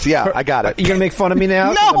what it was. Yeah, I got it. You gonna make fun of me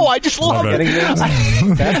now? No, I just love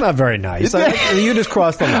it. That's not very nice. You just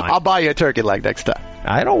crossed the line. I'll buy you a turkey leg next time.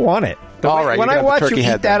 I don't want it. All right. When I watch you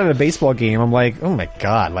eat that at a baseball game, I'm like, oh my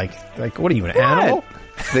god, like what are you, an animal?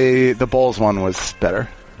 The Bulls one was better.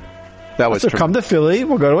 That was. So come to Philly.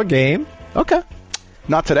 We'll go to a game. Okay.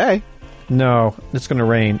 Not today. No, it's going to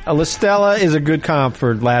rain. La Stella is a good comp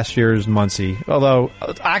for last year's Muncy. Although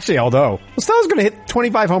La Stella's going to hit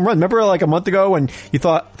 25 home runs. Remember like a month ago when you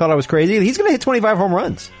thought I was crazy? He's going to hit 25 home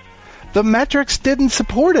runs. The metrics didn't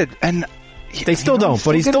support it, and they still don't,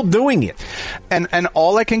 but he's still doing it. And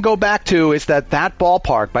all I can go back to is that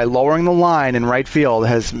ballpark, by lowering the line in right field,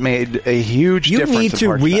 has made a huge difference. You need to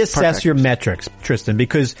reassess your metrics, Tristan,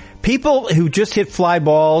 because people who just hit fly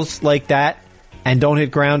balls like that and don't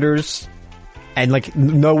hit grounders and like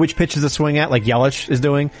know which pitches to swing at, like Yelich is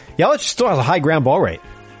doing. Yelich still has a high ground ball rate,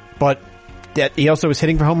 but that he also is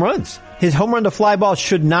hitting for home runs. His home run to fly ball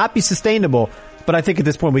should not be sustainable, but I think at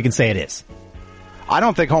this point we can say it is. I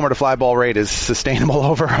don't think homer to fly ball rate is sustainable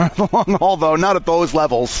over the long haul, though. Not at those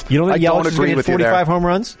levels. You don't think Yelich is going to hit 45 home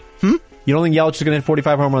runs? You don't think Yelich is going to hit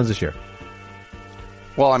 45 home runs this year?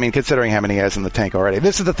 Well, I mean, considering how many he has in the tank already.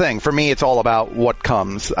 This is the thing. For me, it's all about what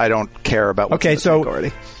comes. I don't care about what's in the tank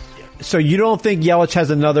already. So you don't think Yelich has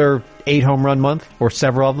another 8 home run month or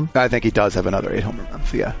several of them? I think he does have another 8 home run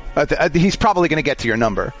month. Yeah, he's probably going to get to your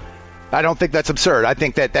number. I don't think that's absurd. I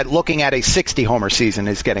think that looking at a 60 homer season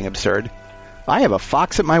is getting absurd. I have a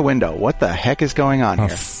fox at my window. What the heck is going on here?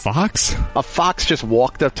 A fox? A fox just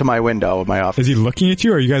walked up to my window of my office. Is he looking at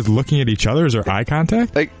you? Or are you guys looking at each other? Is there eye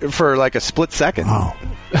contact? For a split second. Oh.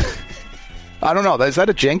 I don't know. Is that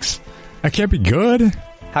a jinx? That can't be good.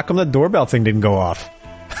 How come the doorbell thing didn't go off?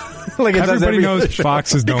 Everybody knows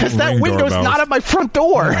foxes don't because ring that window's doorbells. not at my front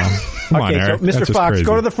door. Yeah. Come on, Okay, Eric. so Mr. That's Fox, crazy.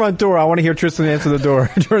 go to the front door. I want to hear Tristan answer the door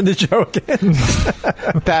during the show again.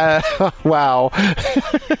 Wow.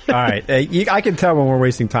 All right. I can tell when we're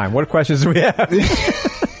wasting time. What questions do we have?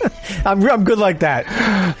 I'm good like that.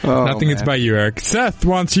 Nothing is by you, Eric. Seth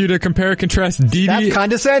wants you to compare and contrast Didi. That's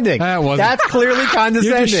condescending. That wasn't. That's clearly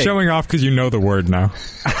condescending. You're just showing off because you know the word now.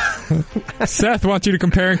 Seth wants you to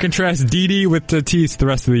compare and contrast Didi with Tatis the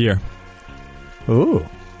rest of the year. Ooh.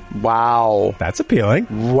 Wow. That's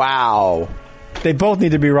appealing. Wow. They both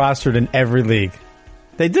need to be rostered in every league.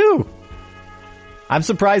 They do. I'm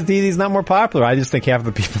surprised Didi's not more popular. I just think half of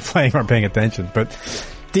the people playing aren't paying attention. But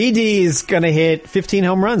Didi is going to hit 15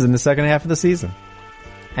 home runs in the second half of the season.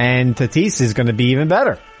 And Tatis is going to be even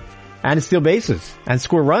better. And steal bases. And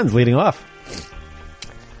score runs leading off.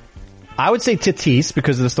 I would say Tatis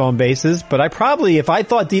because of the stolen bases. But I probably, if I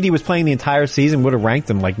thought Didi was playing the entire season, would have ranked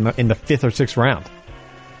him like in the 5th or 6th round.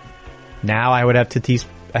 Now I would have Tatis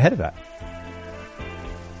ahead of that.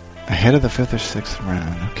 Ahead of the 5th or 6th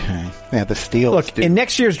round. Okay. Yeah, the steals. Look, in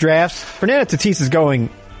next year's drafts, Fernando Tatis is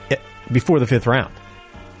going before the 5th round.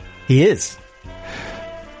 He is.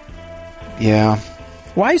 Yeah.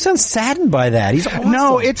 Why you sound saddened by that? He's awesome.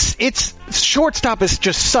 No, it's shortstop is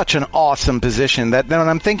just such an awesome position that when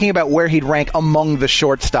I'm thinking about where he'd rank among the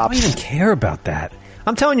shortstops. I don't even care about that.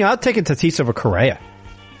 I'm telling you, I'll take a Tatis over Correa.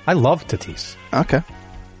 I love Tatis. Okay.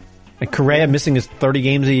 And Correa missing his 30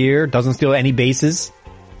 games a year, doesn't steal any bases.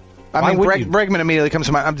 I mean, Bregman immediately comes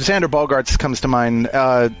to mind. Xander Bogaerts comes to mind.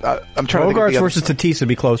 I'm trying to think Bogaerts versus Tatis would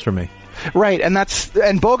be close for me. Right, and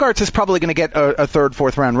Bogaerts is probably going to get a 3rd,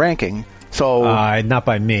 4th round ranking. So not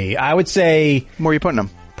by me. I would say. Where are you putting him?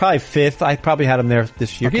 Probably 5th. I probably had him there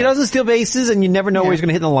this year. Okay. He doesn't steal bases, and you never know where he's going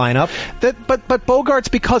to hit in the lineup. But Bogaerts,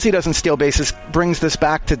 because he doesn't steal bases, brings this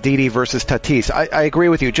back to Didi versus Tatis. I agree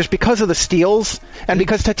with you. Just because of the steals, and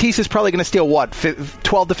because Tatis is probably going to steal,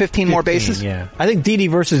 12 to 15 more bases? Yeah. I think Didi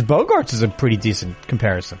versus Bogaerts is a pretty decent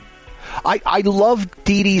comparison. I love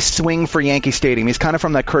Didi's swing for Yankee Stadium. He's kind of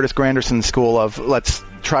from that Curtis Granderson school of let's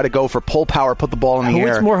try to go for pull power, put the ball in the air.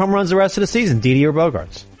 Who hits more home runs the rest of the season, Didi or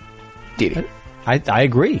Bogaerts? Didi. I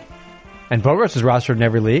agree. And Bogaerts is rostered in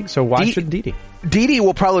every league, so why should Didi? Didi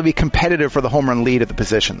will probably be competitive for the home run lead at the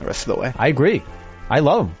position the rest of the way. I agree. I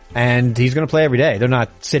love him. And he's going to play every day. They're not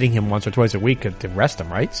sitting him once or twice a week to rest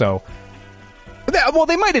him, right? So, well,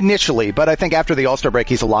 they might initially, but I think after the All-Star break,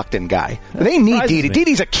 he's a locked-in guy. They need Didi.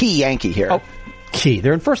 Didi's a key Yankee here. Oh, key.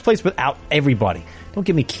 They're in first place without everybody. Don't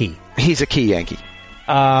give me key. He's a key Yankee.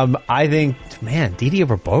 I think, man, Didi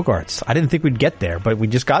over Bogaerts. I didn't think we'd get there, but we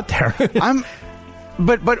just got there.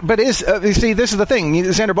 But you see, this is the thing.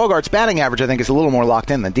 Xander Bogaerts' batting average, I think, is a little more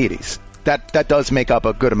locked in than Didi's. That does make up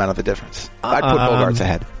a good amount of the difference. I'd put Bogaerts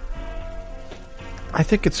ahead. I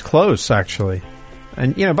think it's close, actually.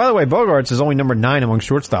 And, by the way, Bogaerts is only number 9 among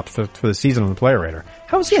shortstops for the season on the player rater.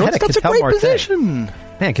 How is he ahead of Ketel Marte? Position.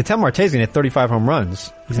 Man, Ketel Marte's going to hit 35 home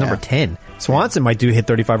runs. He's number 10. Swanson might hit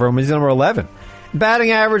 35 home runs. He's number 11.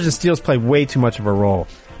 Batting average and steals play way too much of a role,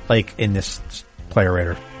 in this player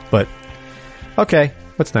rater. But, okay,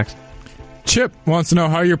 what's next? Chip wants to know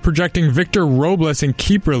how you're projecting Victor Robles in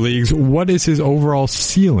keeper leagues. What is his overall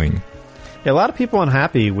ceiling? Yeah, a lot of people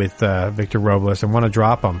unhappy with Victor Robles and want to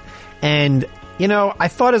drop him. And, I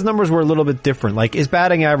thought his numbers were a little bit different. His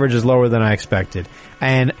batting average is lower than I expected.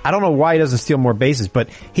 And I don't know why he doesn't steal more bases, but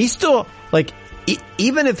he's still,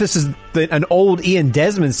 even if this is an old Ian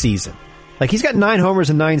Desmond season, he's got 9 homers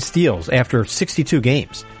and 9 steals after 62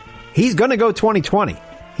 games. He's going to go 2020.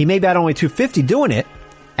 He may bat only 250 doing it,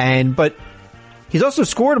 but he's also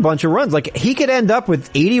scored a bunch of runs. He could end up with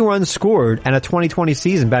 80 runs scored and a 2020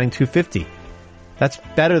 season batting 250. That's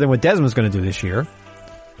better than what Desmond's going to do this year.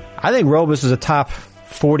 I think Robles is a top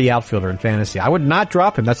 40 outfielder in fantasy. I would not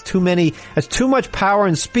drop him. That's too much power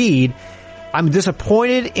and speed. I'm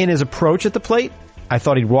disappointed in his approach at the plate. I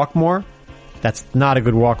thought he'd walk more. That's not a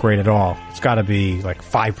good walk rate at all. It's got to be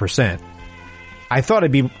 5%. I thought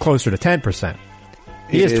it'd be closer to 10%.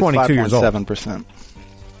 He is 22 years old. 7%.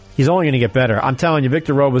 He's only going to get better. I'm telling you,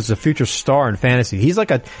 Victor Robles is a future star in fantasy. He's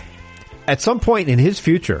at some point in his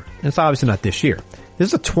future, and it's obviously not this year, this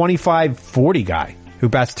is a 25-40 guy who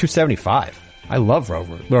bats .275. I love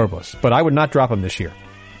Robles, but I would not drop him this year.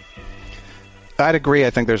 I'd agree. I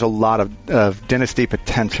think there's a lot of dynasty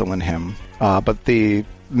potential in him, but the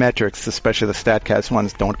metrics, especially the StatCast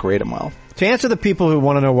ones, don't grade him well. To answer the people who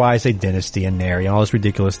want to know why I say dynasty and Nary and all those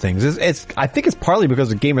ridiculous things, I think it's partly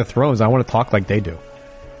because of Game of Thrones. I want to talk like they do.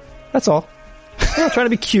 That's all. I'm not trying to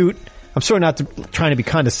be cute. I'm sure not trying to be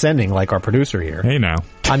condescending like our producer here. Hey, now.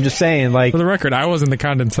 I'm just saying, like... For the record, I wasn't the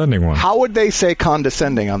condescending one. How would they say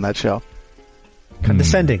condescending on that show?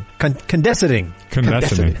 Condescending. Condescending.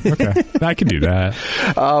 Okay. I can do that.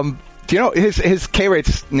 Do you know his K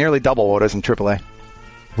rate's nearly double what it is in AAA?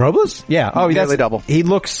 Robles? Yeah. Oh, nearly double. He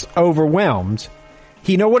looks overwhelmed.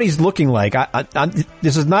 You know what he's looking like?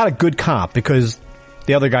 This is not a good comp because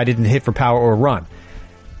the other guy didn't hit for power or run.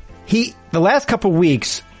 The last couple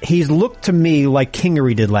weeks, he's looked to me like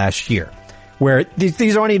Kingery did last year, where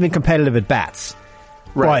these aren't even competitive at bats.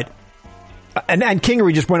 Right. But, and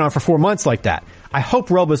Kingery just went on for 4 months like that. I hope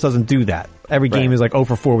Robles doesn't do that. Every game is like 0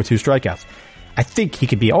 for 4 with 2 strikeouts. I think he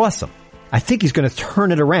could be awesome. I think he's going to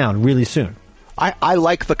turn it around really soon. I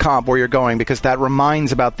like the comp where you're going because that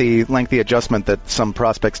reminds about the lengthy adjustment that some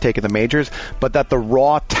prospects take in the majors, but that the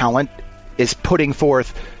raw talent is putting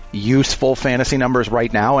forth useful fantasy numbers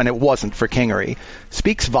right now, and it wasn't for Kingery.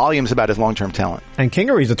 Speaks volumes about his long-term talent. And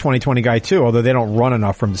Kingery's a 20-20 guy too, although they don't run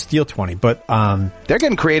enough from the steal 20. But they're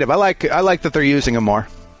getting creative. I like that they're using him more.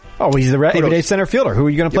 Oh, he's the everyday center fielder. Who are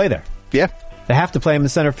you going to play there? Yeah. They have to play him in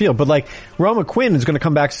center field. But like Roma Quinn is going to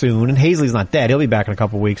come back soon, and Hazley's not dead. He'll be back in a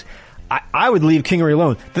couple weeks. I would leave Kingery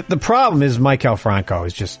alone. The problem is Michael Franco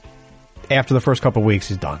is just after the first couple weeks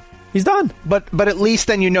he's done. He's done. But at least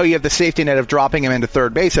then you know you have the safety net of dropping him into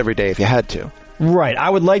third base every day if you had to. Right. I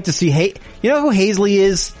would like to see you know who Hazley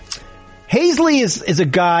is? Hazley is a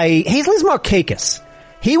guy. Hazley's Markakis.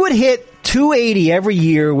 He would hit 280 every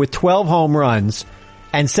year with 12 home runs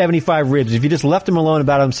and 75 ribs if you just left him alone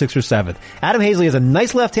about 6th or 7th. Adam Hazley has a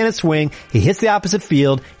nice left-handed swing. He hits the opposite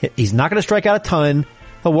field. He's not going to strike out a ton.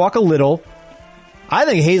 He'll walk a little. I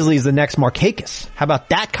think Hazley is the next Markakis. How about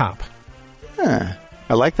that comp?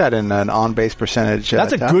 I like that in an on-base percentage.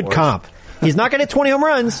 That's a good comp. He's not going to hit 20 home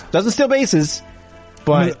runs. Doesn't steal bases.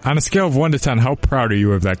 But on a scale of 1 to 10, how proud are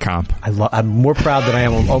you of that comp? I'm more proud than I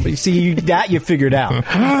am. You see, that you figured out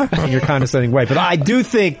in your condescending way. But I do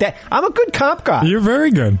think that I'm a good comp guy. You're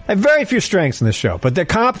very good. I have very few strengths in this show, but the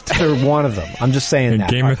comps are one of them. I'm just saying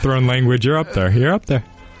that. Game of Thrones language, you're up there. You're up there.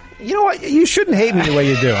 You know what? You shouldn't hate me the way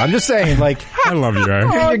you do. I'm just saying, like, I love you,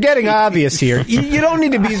 Eric. You're getting obvious here. You don't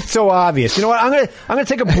need to be so obvious. You know what? I'm gonna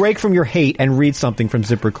take a break from your hate and read something from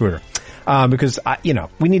ZipRecruiter. Because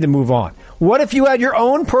we need to move on. What if you had your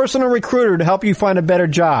own personal recruiter to help you find a better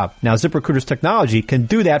job? Now, ZipRecruiter's technology can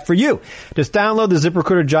do that for you. Just download the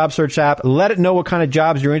ZipRecruiter job search app, let it know what kind of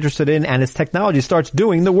jobs you're interested in, and its technology starts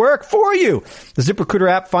doing the work for you. The ZipRecruiter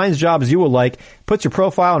app finds jobs you will like, puts your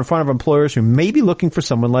profile in front of employers who may be looking for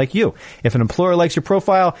someone like you. If an employer likes your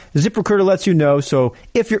profile, ZipRecruiter lets you know, so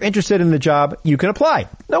if you're interested in the job, you can apply.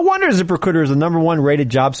 No wonder ZipRecruiter is the #1 rated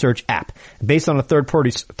job search app. Based on a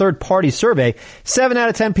third-party survey, 7 out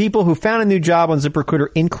of 10 people who found a new job on ZipRecruiter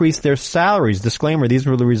increased their salaries. Disclaimer, these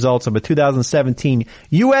were the results of a 2017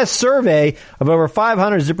 U.S. survey of over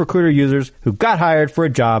 500 ZipRecruiter users who got hired for a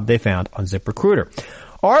job they found on ZipRecruiter.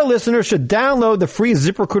 Our listeners should download the free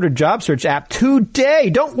ZipRecruiter job search app today.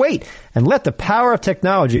 Don't wait and let the power of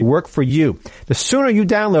technology work for you. The sooner you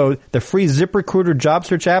download the free ZipRecruiter job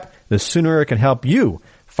search app, the sooner it can help you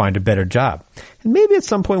find a better job. And maybe at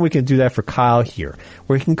some point we can do that for Kyle here,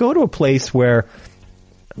 where he can go to a place where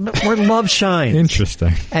love shines.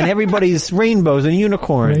 Interesting. And everybody's rainbows and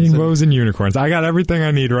unicorns. Rainbows and unicorns. I got everything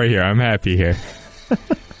I need right here. I'm happy here.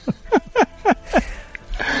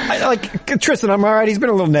 Tristan, I'm all right. He's been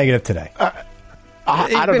a little negative today.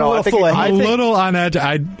 I don't know. I'm a little on edge.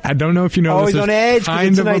 I don't know if you know this is on edge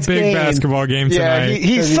kind of a big basketball game tonight.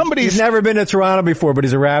 He's never been to Toronto before, but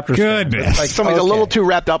he's a Raptors Goodness. fan. Like somebody's a little too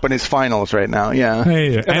wrapped up in his finals right now. Yeah.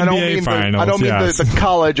 Hey, NBA finals. I don't mean the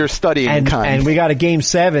college or studying kind. And we got a Game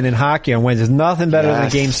 7 in hockey on Wednesday. There's nothing better than a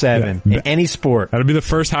Game 7 in any sport. That'll be the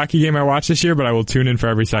first hockey game I watch this year, but I will tune in for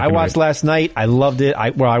every second. I watched last night. I loved it.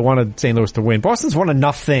 I wanted St. Louis to win. Boston's won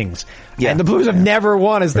enough things. Yeah. And the Blues have never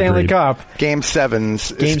won a Stanley Cup. Game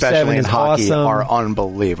 7s, especially in hockey, awesome. are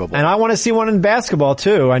unbelievable. And I want to see one in basketball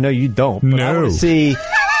too. I know you don't. But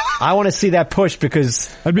I want to see that push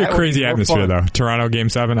because that'd be a crazy atmosphere though. Toronto Game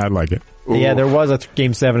 7, I'd like it. Ooh. Yeah, there was a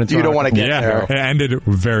Game 7 in Toronto. You don't want to get there. It ended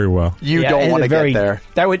very well. You don't want to get there.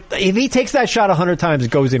 That would, if he takes that shot 100 times,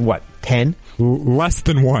 it goes in what? 10? Less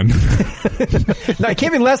than 1. No, it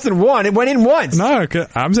can't be less than 1. It went in once. No,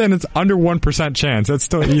 I'm saying it's under 1% chance. That's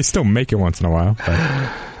still you still make it once in a while.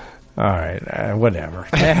 But. All right, whatever.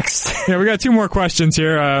 Next. Yeah, we got 2 more questions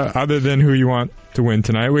here, other than who you want to win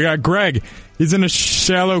tonight. We got Greg. He's in a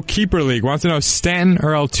shallow keeper league. Wants to know Stanton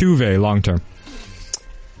or Altuve long term.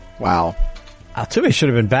 Wow. Altuve should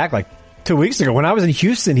have been back like 2 weeks ago. When I was in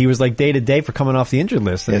Houston, he was like day to day for coming off the injured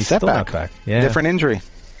list, and he's still not back. Yeah. Different injury.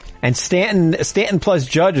 And Stanton plus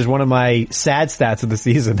Judge is one of my sad stats of the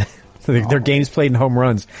season. Their games played in home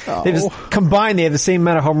runs. They just combined, they have the same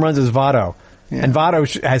amount of home runs as Votto. Yeah. And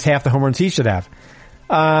Votto has half the home runs he should have.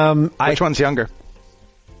 Which one's younger?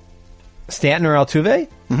 Stanton or Altuve?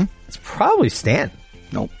 Mm-hmm. It's probably Stanton.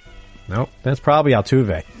 Nope. That's probably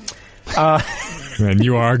Altuve. Man,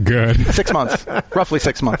 you are good. 6 months. Roughly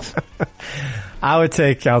 6 months. I would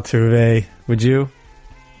take Altuve. Would you?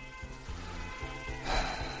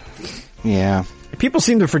 Yeah. People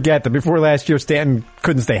seem to forget that before last year, Stanton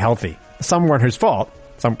couldn't stay healthy. Some weren't his fault.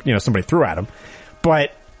 Somebody threw at him.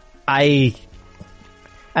 But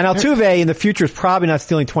and Altuve in the future is probably not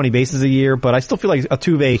stealing 20 bases a year, but I still feel like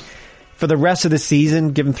Altuve, for the rest of the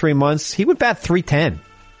season, given 3 months, he would bat .310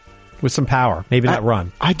 with some power, maybe not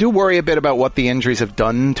run. I do worry a bit about what the injuries have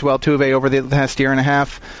done to Altuve over the past year and a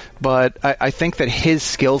half, but I think that his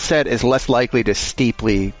skill set is less likely to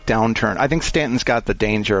steeply downturn. I think Stanton's got the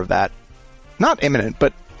danger of that. Not imminent,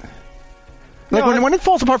 but when it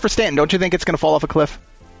falls apart for Stanton, don't you think it's going to fall off a cliff?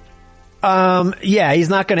 Yeah, he's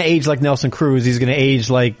not going to age like Nelson Cruz. He's going to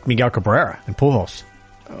age like Miguel Cabrera and Pujols.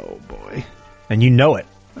 Oh, boy. And you know it.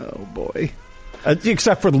 Oh, boy.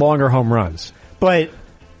 Except for the longer home runs. But,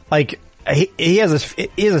 like, he has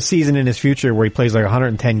a season in his future where he plays like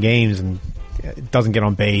 110 games and doesn't get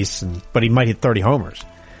on base, but he might hit 30 homers.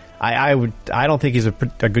 I don't think he's a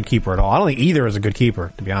good keeper at all. I don't think either is a good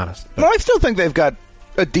keeper, to be honest. No, I still think they've got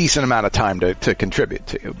a decent amount of time to contribute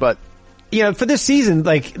to you, but... For this season,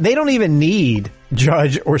 like, they don't even need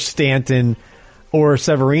Judge or Stanton or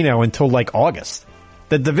Severino until, like, August.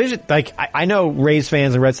 The division, like, I know Rays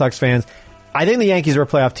fans and Red Sox fans, I think the Yankees are a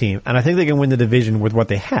playoff team, and I think they can win the division with what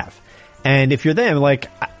they have. And if you're them, like,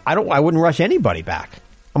 I wouldn't rush anybody back.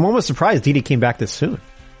 I'm almost surprised Didi came back this soon.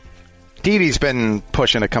 Didi's been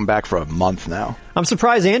pushing to come back for a month now. I'm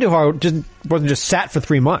surprised Andujar wasn't just sat for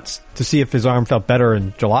 3 months to see if his arm felt better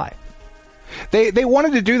in July. They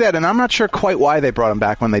wanted to do that, and I'm not sure quite why they brought him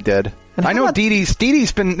back when they did. I know Didi's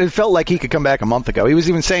it felt like he could come back a month ago. He was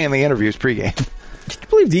even saying in the interviews pregame. Can you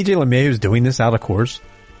believe DJ LeMahieu's doing this out of course?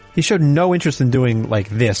 He showed no interest in doing like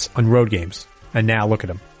this on road games, and now look at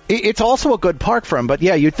him. It's also a good park for him, but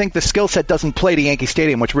yeah, you'd think the skill set doesn't play to Yankee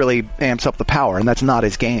Stadium, which really amps up the power, and that's not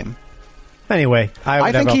his game. Anyway,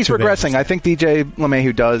 I think he's regressing. I think DJ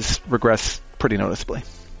LeMahieu does regress pretty noticeably.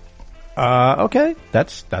 Okay,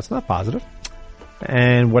 that's not positive.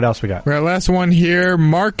 And what else we got? Our last one here.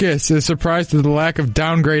 Marcus is surprised at the lack of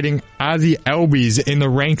downgrading Ozzie Albies in the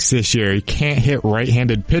ranks this year. He can't hit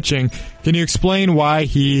right-handed pitching. Can you explain why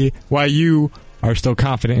you are still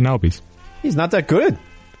confident in Albies? He's not that good.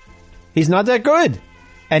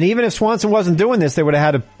 And even if Swanson wasn't doing this, they would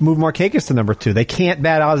have had to move Markakis to number 2. They can't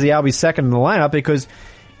bat Ozzie Albies second in the lineup because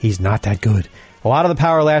he's not that good. A lot of the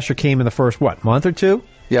power last year came in the first, month or two?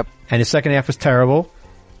 Yep. And his second half was terrible.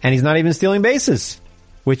 And he's not even stealing bases,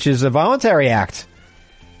 which is a voluntary act.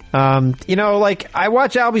 I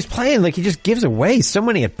watch Albies playing, like, he just gives away so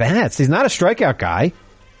many at-bats. He's not a strikeout guy.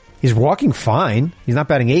 He's walking fine. He's not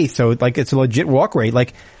batting 8th, so, like, it's a legit walk rate.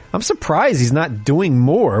 Like, I'm surprised he's not doing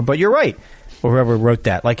more, but you're right. Or whoever wrote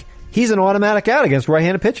that. Like, he's an automatic out against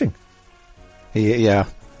right-handed pitching. Yeah.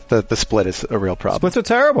 The split is a real problem. Splits are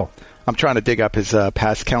terrible. I'm trying to dig up his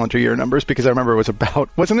past calendar year numbers because I remember it was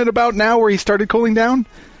wasn't it about now where he started cooling down?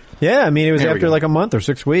 Yeah, I mean, it was after like a month or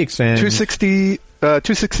 6 weeks. And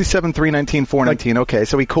 267, 319, 419. Okay,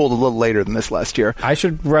 so he cooled a little later than this last year. I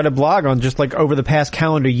should write a blog on just like over the past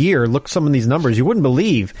calendar year. Look some of these numbers. You wouldn't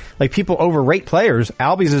believe. Like, people overrate players.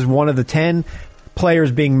 Albies is one of the 10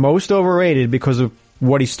 players being most overrated because of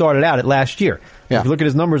what he started out at last year. Yeah. If you look at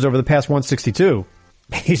his numbers over the past 162,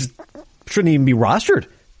 he shouldn't even be rostered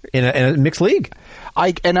in a mixed league.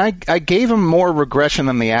 I gave him more regression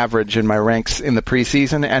than the average in my ranks in the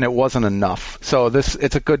preseason, and it wasn't enough. So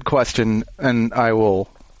it's a good question, and I will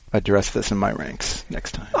address this in my ranks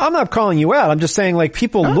next time. I'm not calling you out. I'm just saying, like,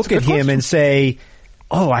 people look at him and say,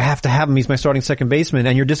 oh, I have to have him. He's my starting second baseman,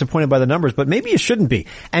 and you're disappointed by the numbers, but maybe you shouldn't be.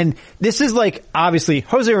 And this is like, obviously,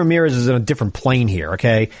 Jose Ramirez is in a different plane here,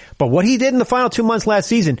 okay? But what he did in the final 2 months last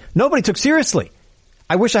season, nobody took seriously.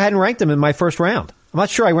 I wish I hadn't ranked him in my first round. I'm not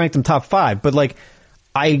sure I ranked him top 5, but, like,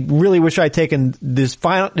 I really wish I'd taken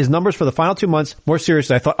his numbers for the final 2 months more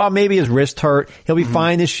seriously. I thought, oh, maybe his wrist hurt. He'll be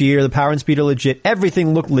fine this year. The power and speed are legit.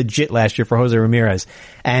 Everything looked legit last year for Jose Ramirez.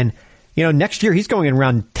 And, next year he's going in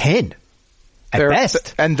round 10 at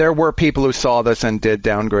best. And there were people who saw this and did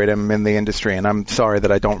downgrade him in the industry. And I'm sorry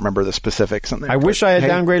that I don't remember the specifics. I wish I had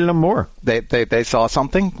downgraded him more. They saw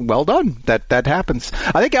something. Well done. That happens.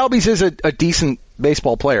 I think Albies is a decent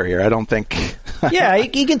baseball player here. I don't think. Yeah,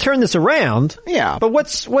 he can turn this around. Yeah. But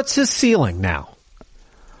what's his ceiling now?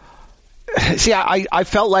 See, I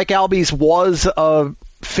felt like Albies was a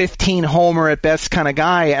 15 homer at best kind of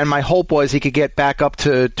guy, and my hope was he could get back up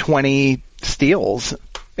to 20 steals,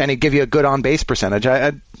 and he'd give you a good on-base percentage.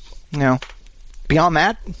 Beyond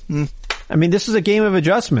that. I mean, this is a game of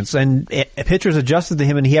adjustments, and pitchers adjusted to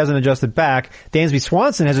him, and he hasn't adjusted back. Dansby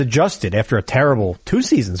Swanson has adjusted after a terrible 2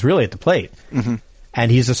 seasons, really, at the plate. Mm-hmm. And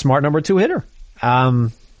he's a smart number 2 hitter.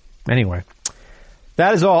 Anyway.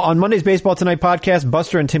 That is all. On Monday's Baseball Tonight podcast,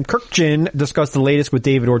 Buster and Tim Kirkjian discuss the latest with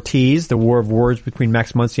David Ortiz, the war of words between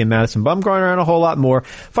Max Muncy and Madison Bumgarner, and a whole lot more.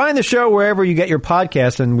 Find the show wherever you get your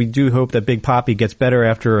podcasts, and we do hope that Big Papi gets better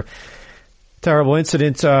after a terrible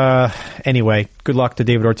incident. Anyway, good luck to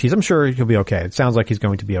David Ortiz. I'm sure he'll be okay. It sounds like he's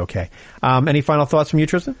going to be okay. Any final thoughts from you,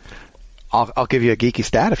 Tristan? I'll give you a geeky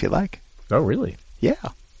stat if you like. Oh, really? Yeah.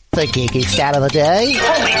 The geeky stat of the day.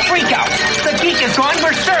 Holy freak out! The geek has gone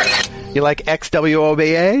berserk! You like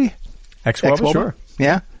XWOBA? XWOBA, sure.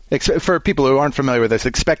 Yeah. For people who aren't familiar with this,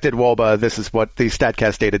 expected WOBA, this is what the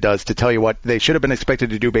StatCast data does to tell you what they should have been expected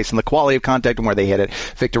to do based on the quality of contact and where they hit it.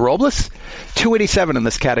 Victor Robles, 287 in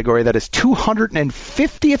this category. That is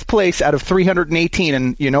 250th place out of 318.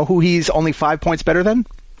 And you know who he's only 5 points better than?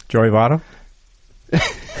 Joey Votto?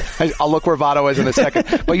 I'll look where Votto is in a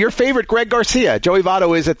second. But your favorite, Greg Garcia. Joey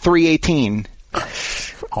Votto is at 318.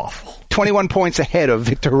 Awful. 21 points ahead of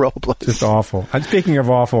Victor Robles. Just awful. And speaking of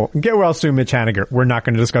awful, get well soon, Mitch Haniger. We're not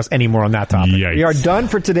going to discuss any more on that topic. Yikes. We are done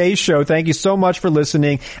for today's show. Thank you so much for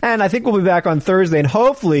listening. And I think we'll be back on Thursday, and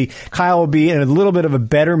hopefully Kyle will be in a little bit of a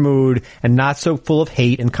better mood and not so full of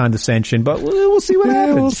hate and condescension. But we'll see what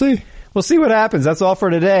happens. We'll see. We'll see what happens. That's all for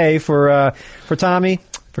today. For Tommy,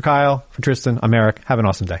 for Kyle, for Tristan, I'm Eric. Have an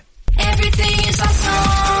awesome day. Everything is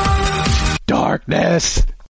awesome. Darkness.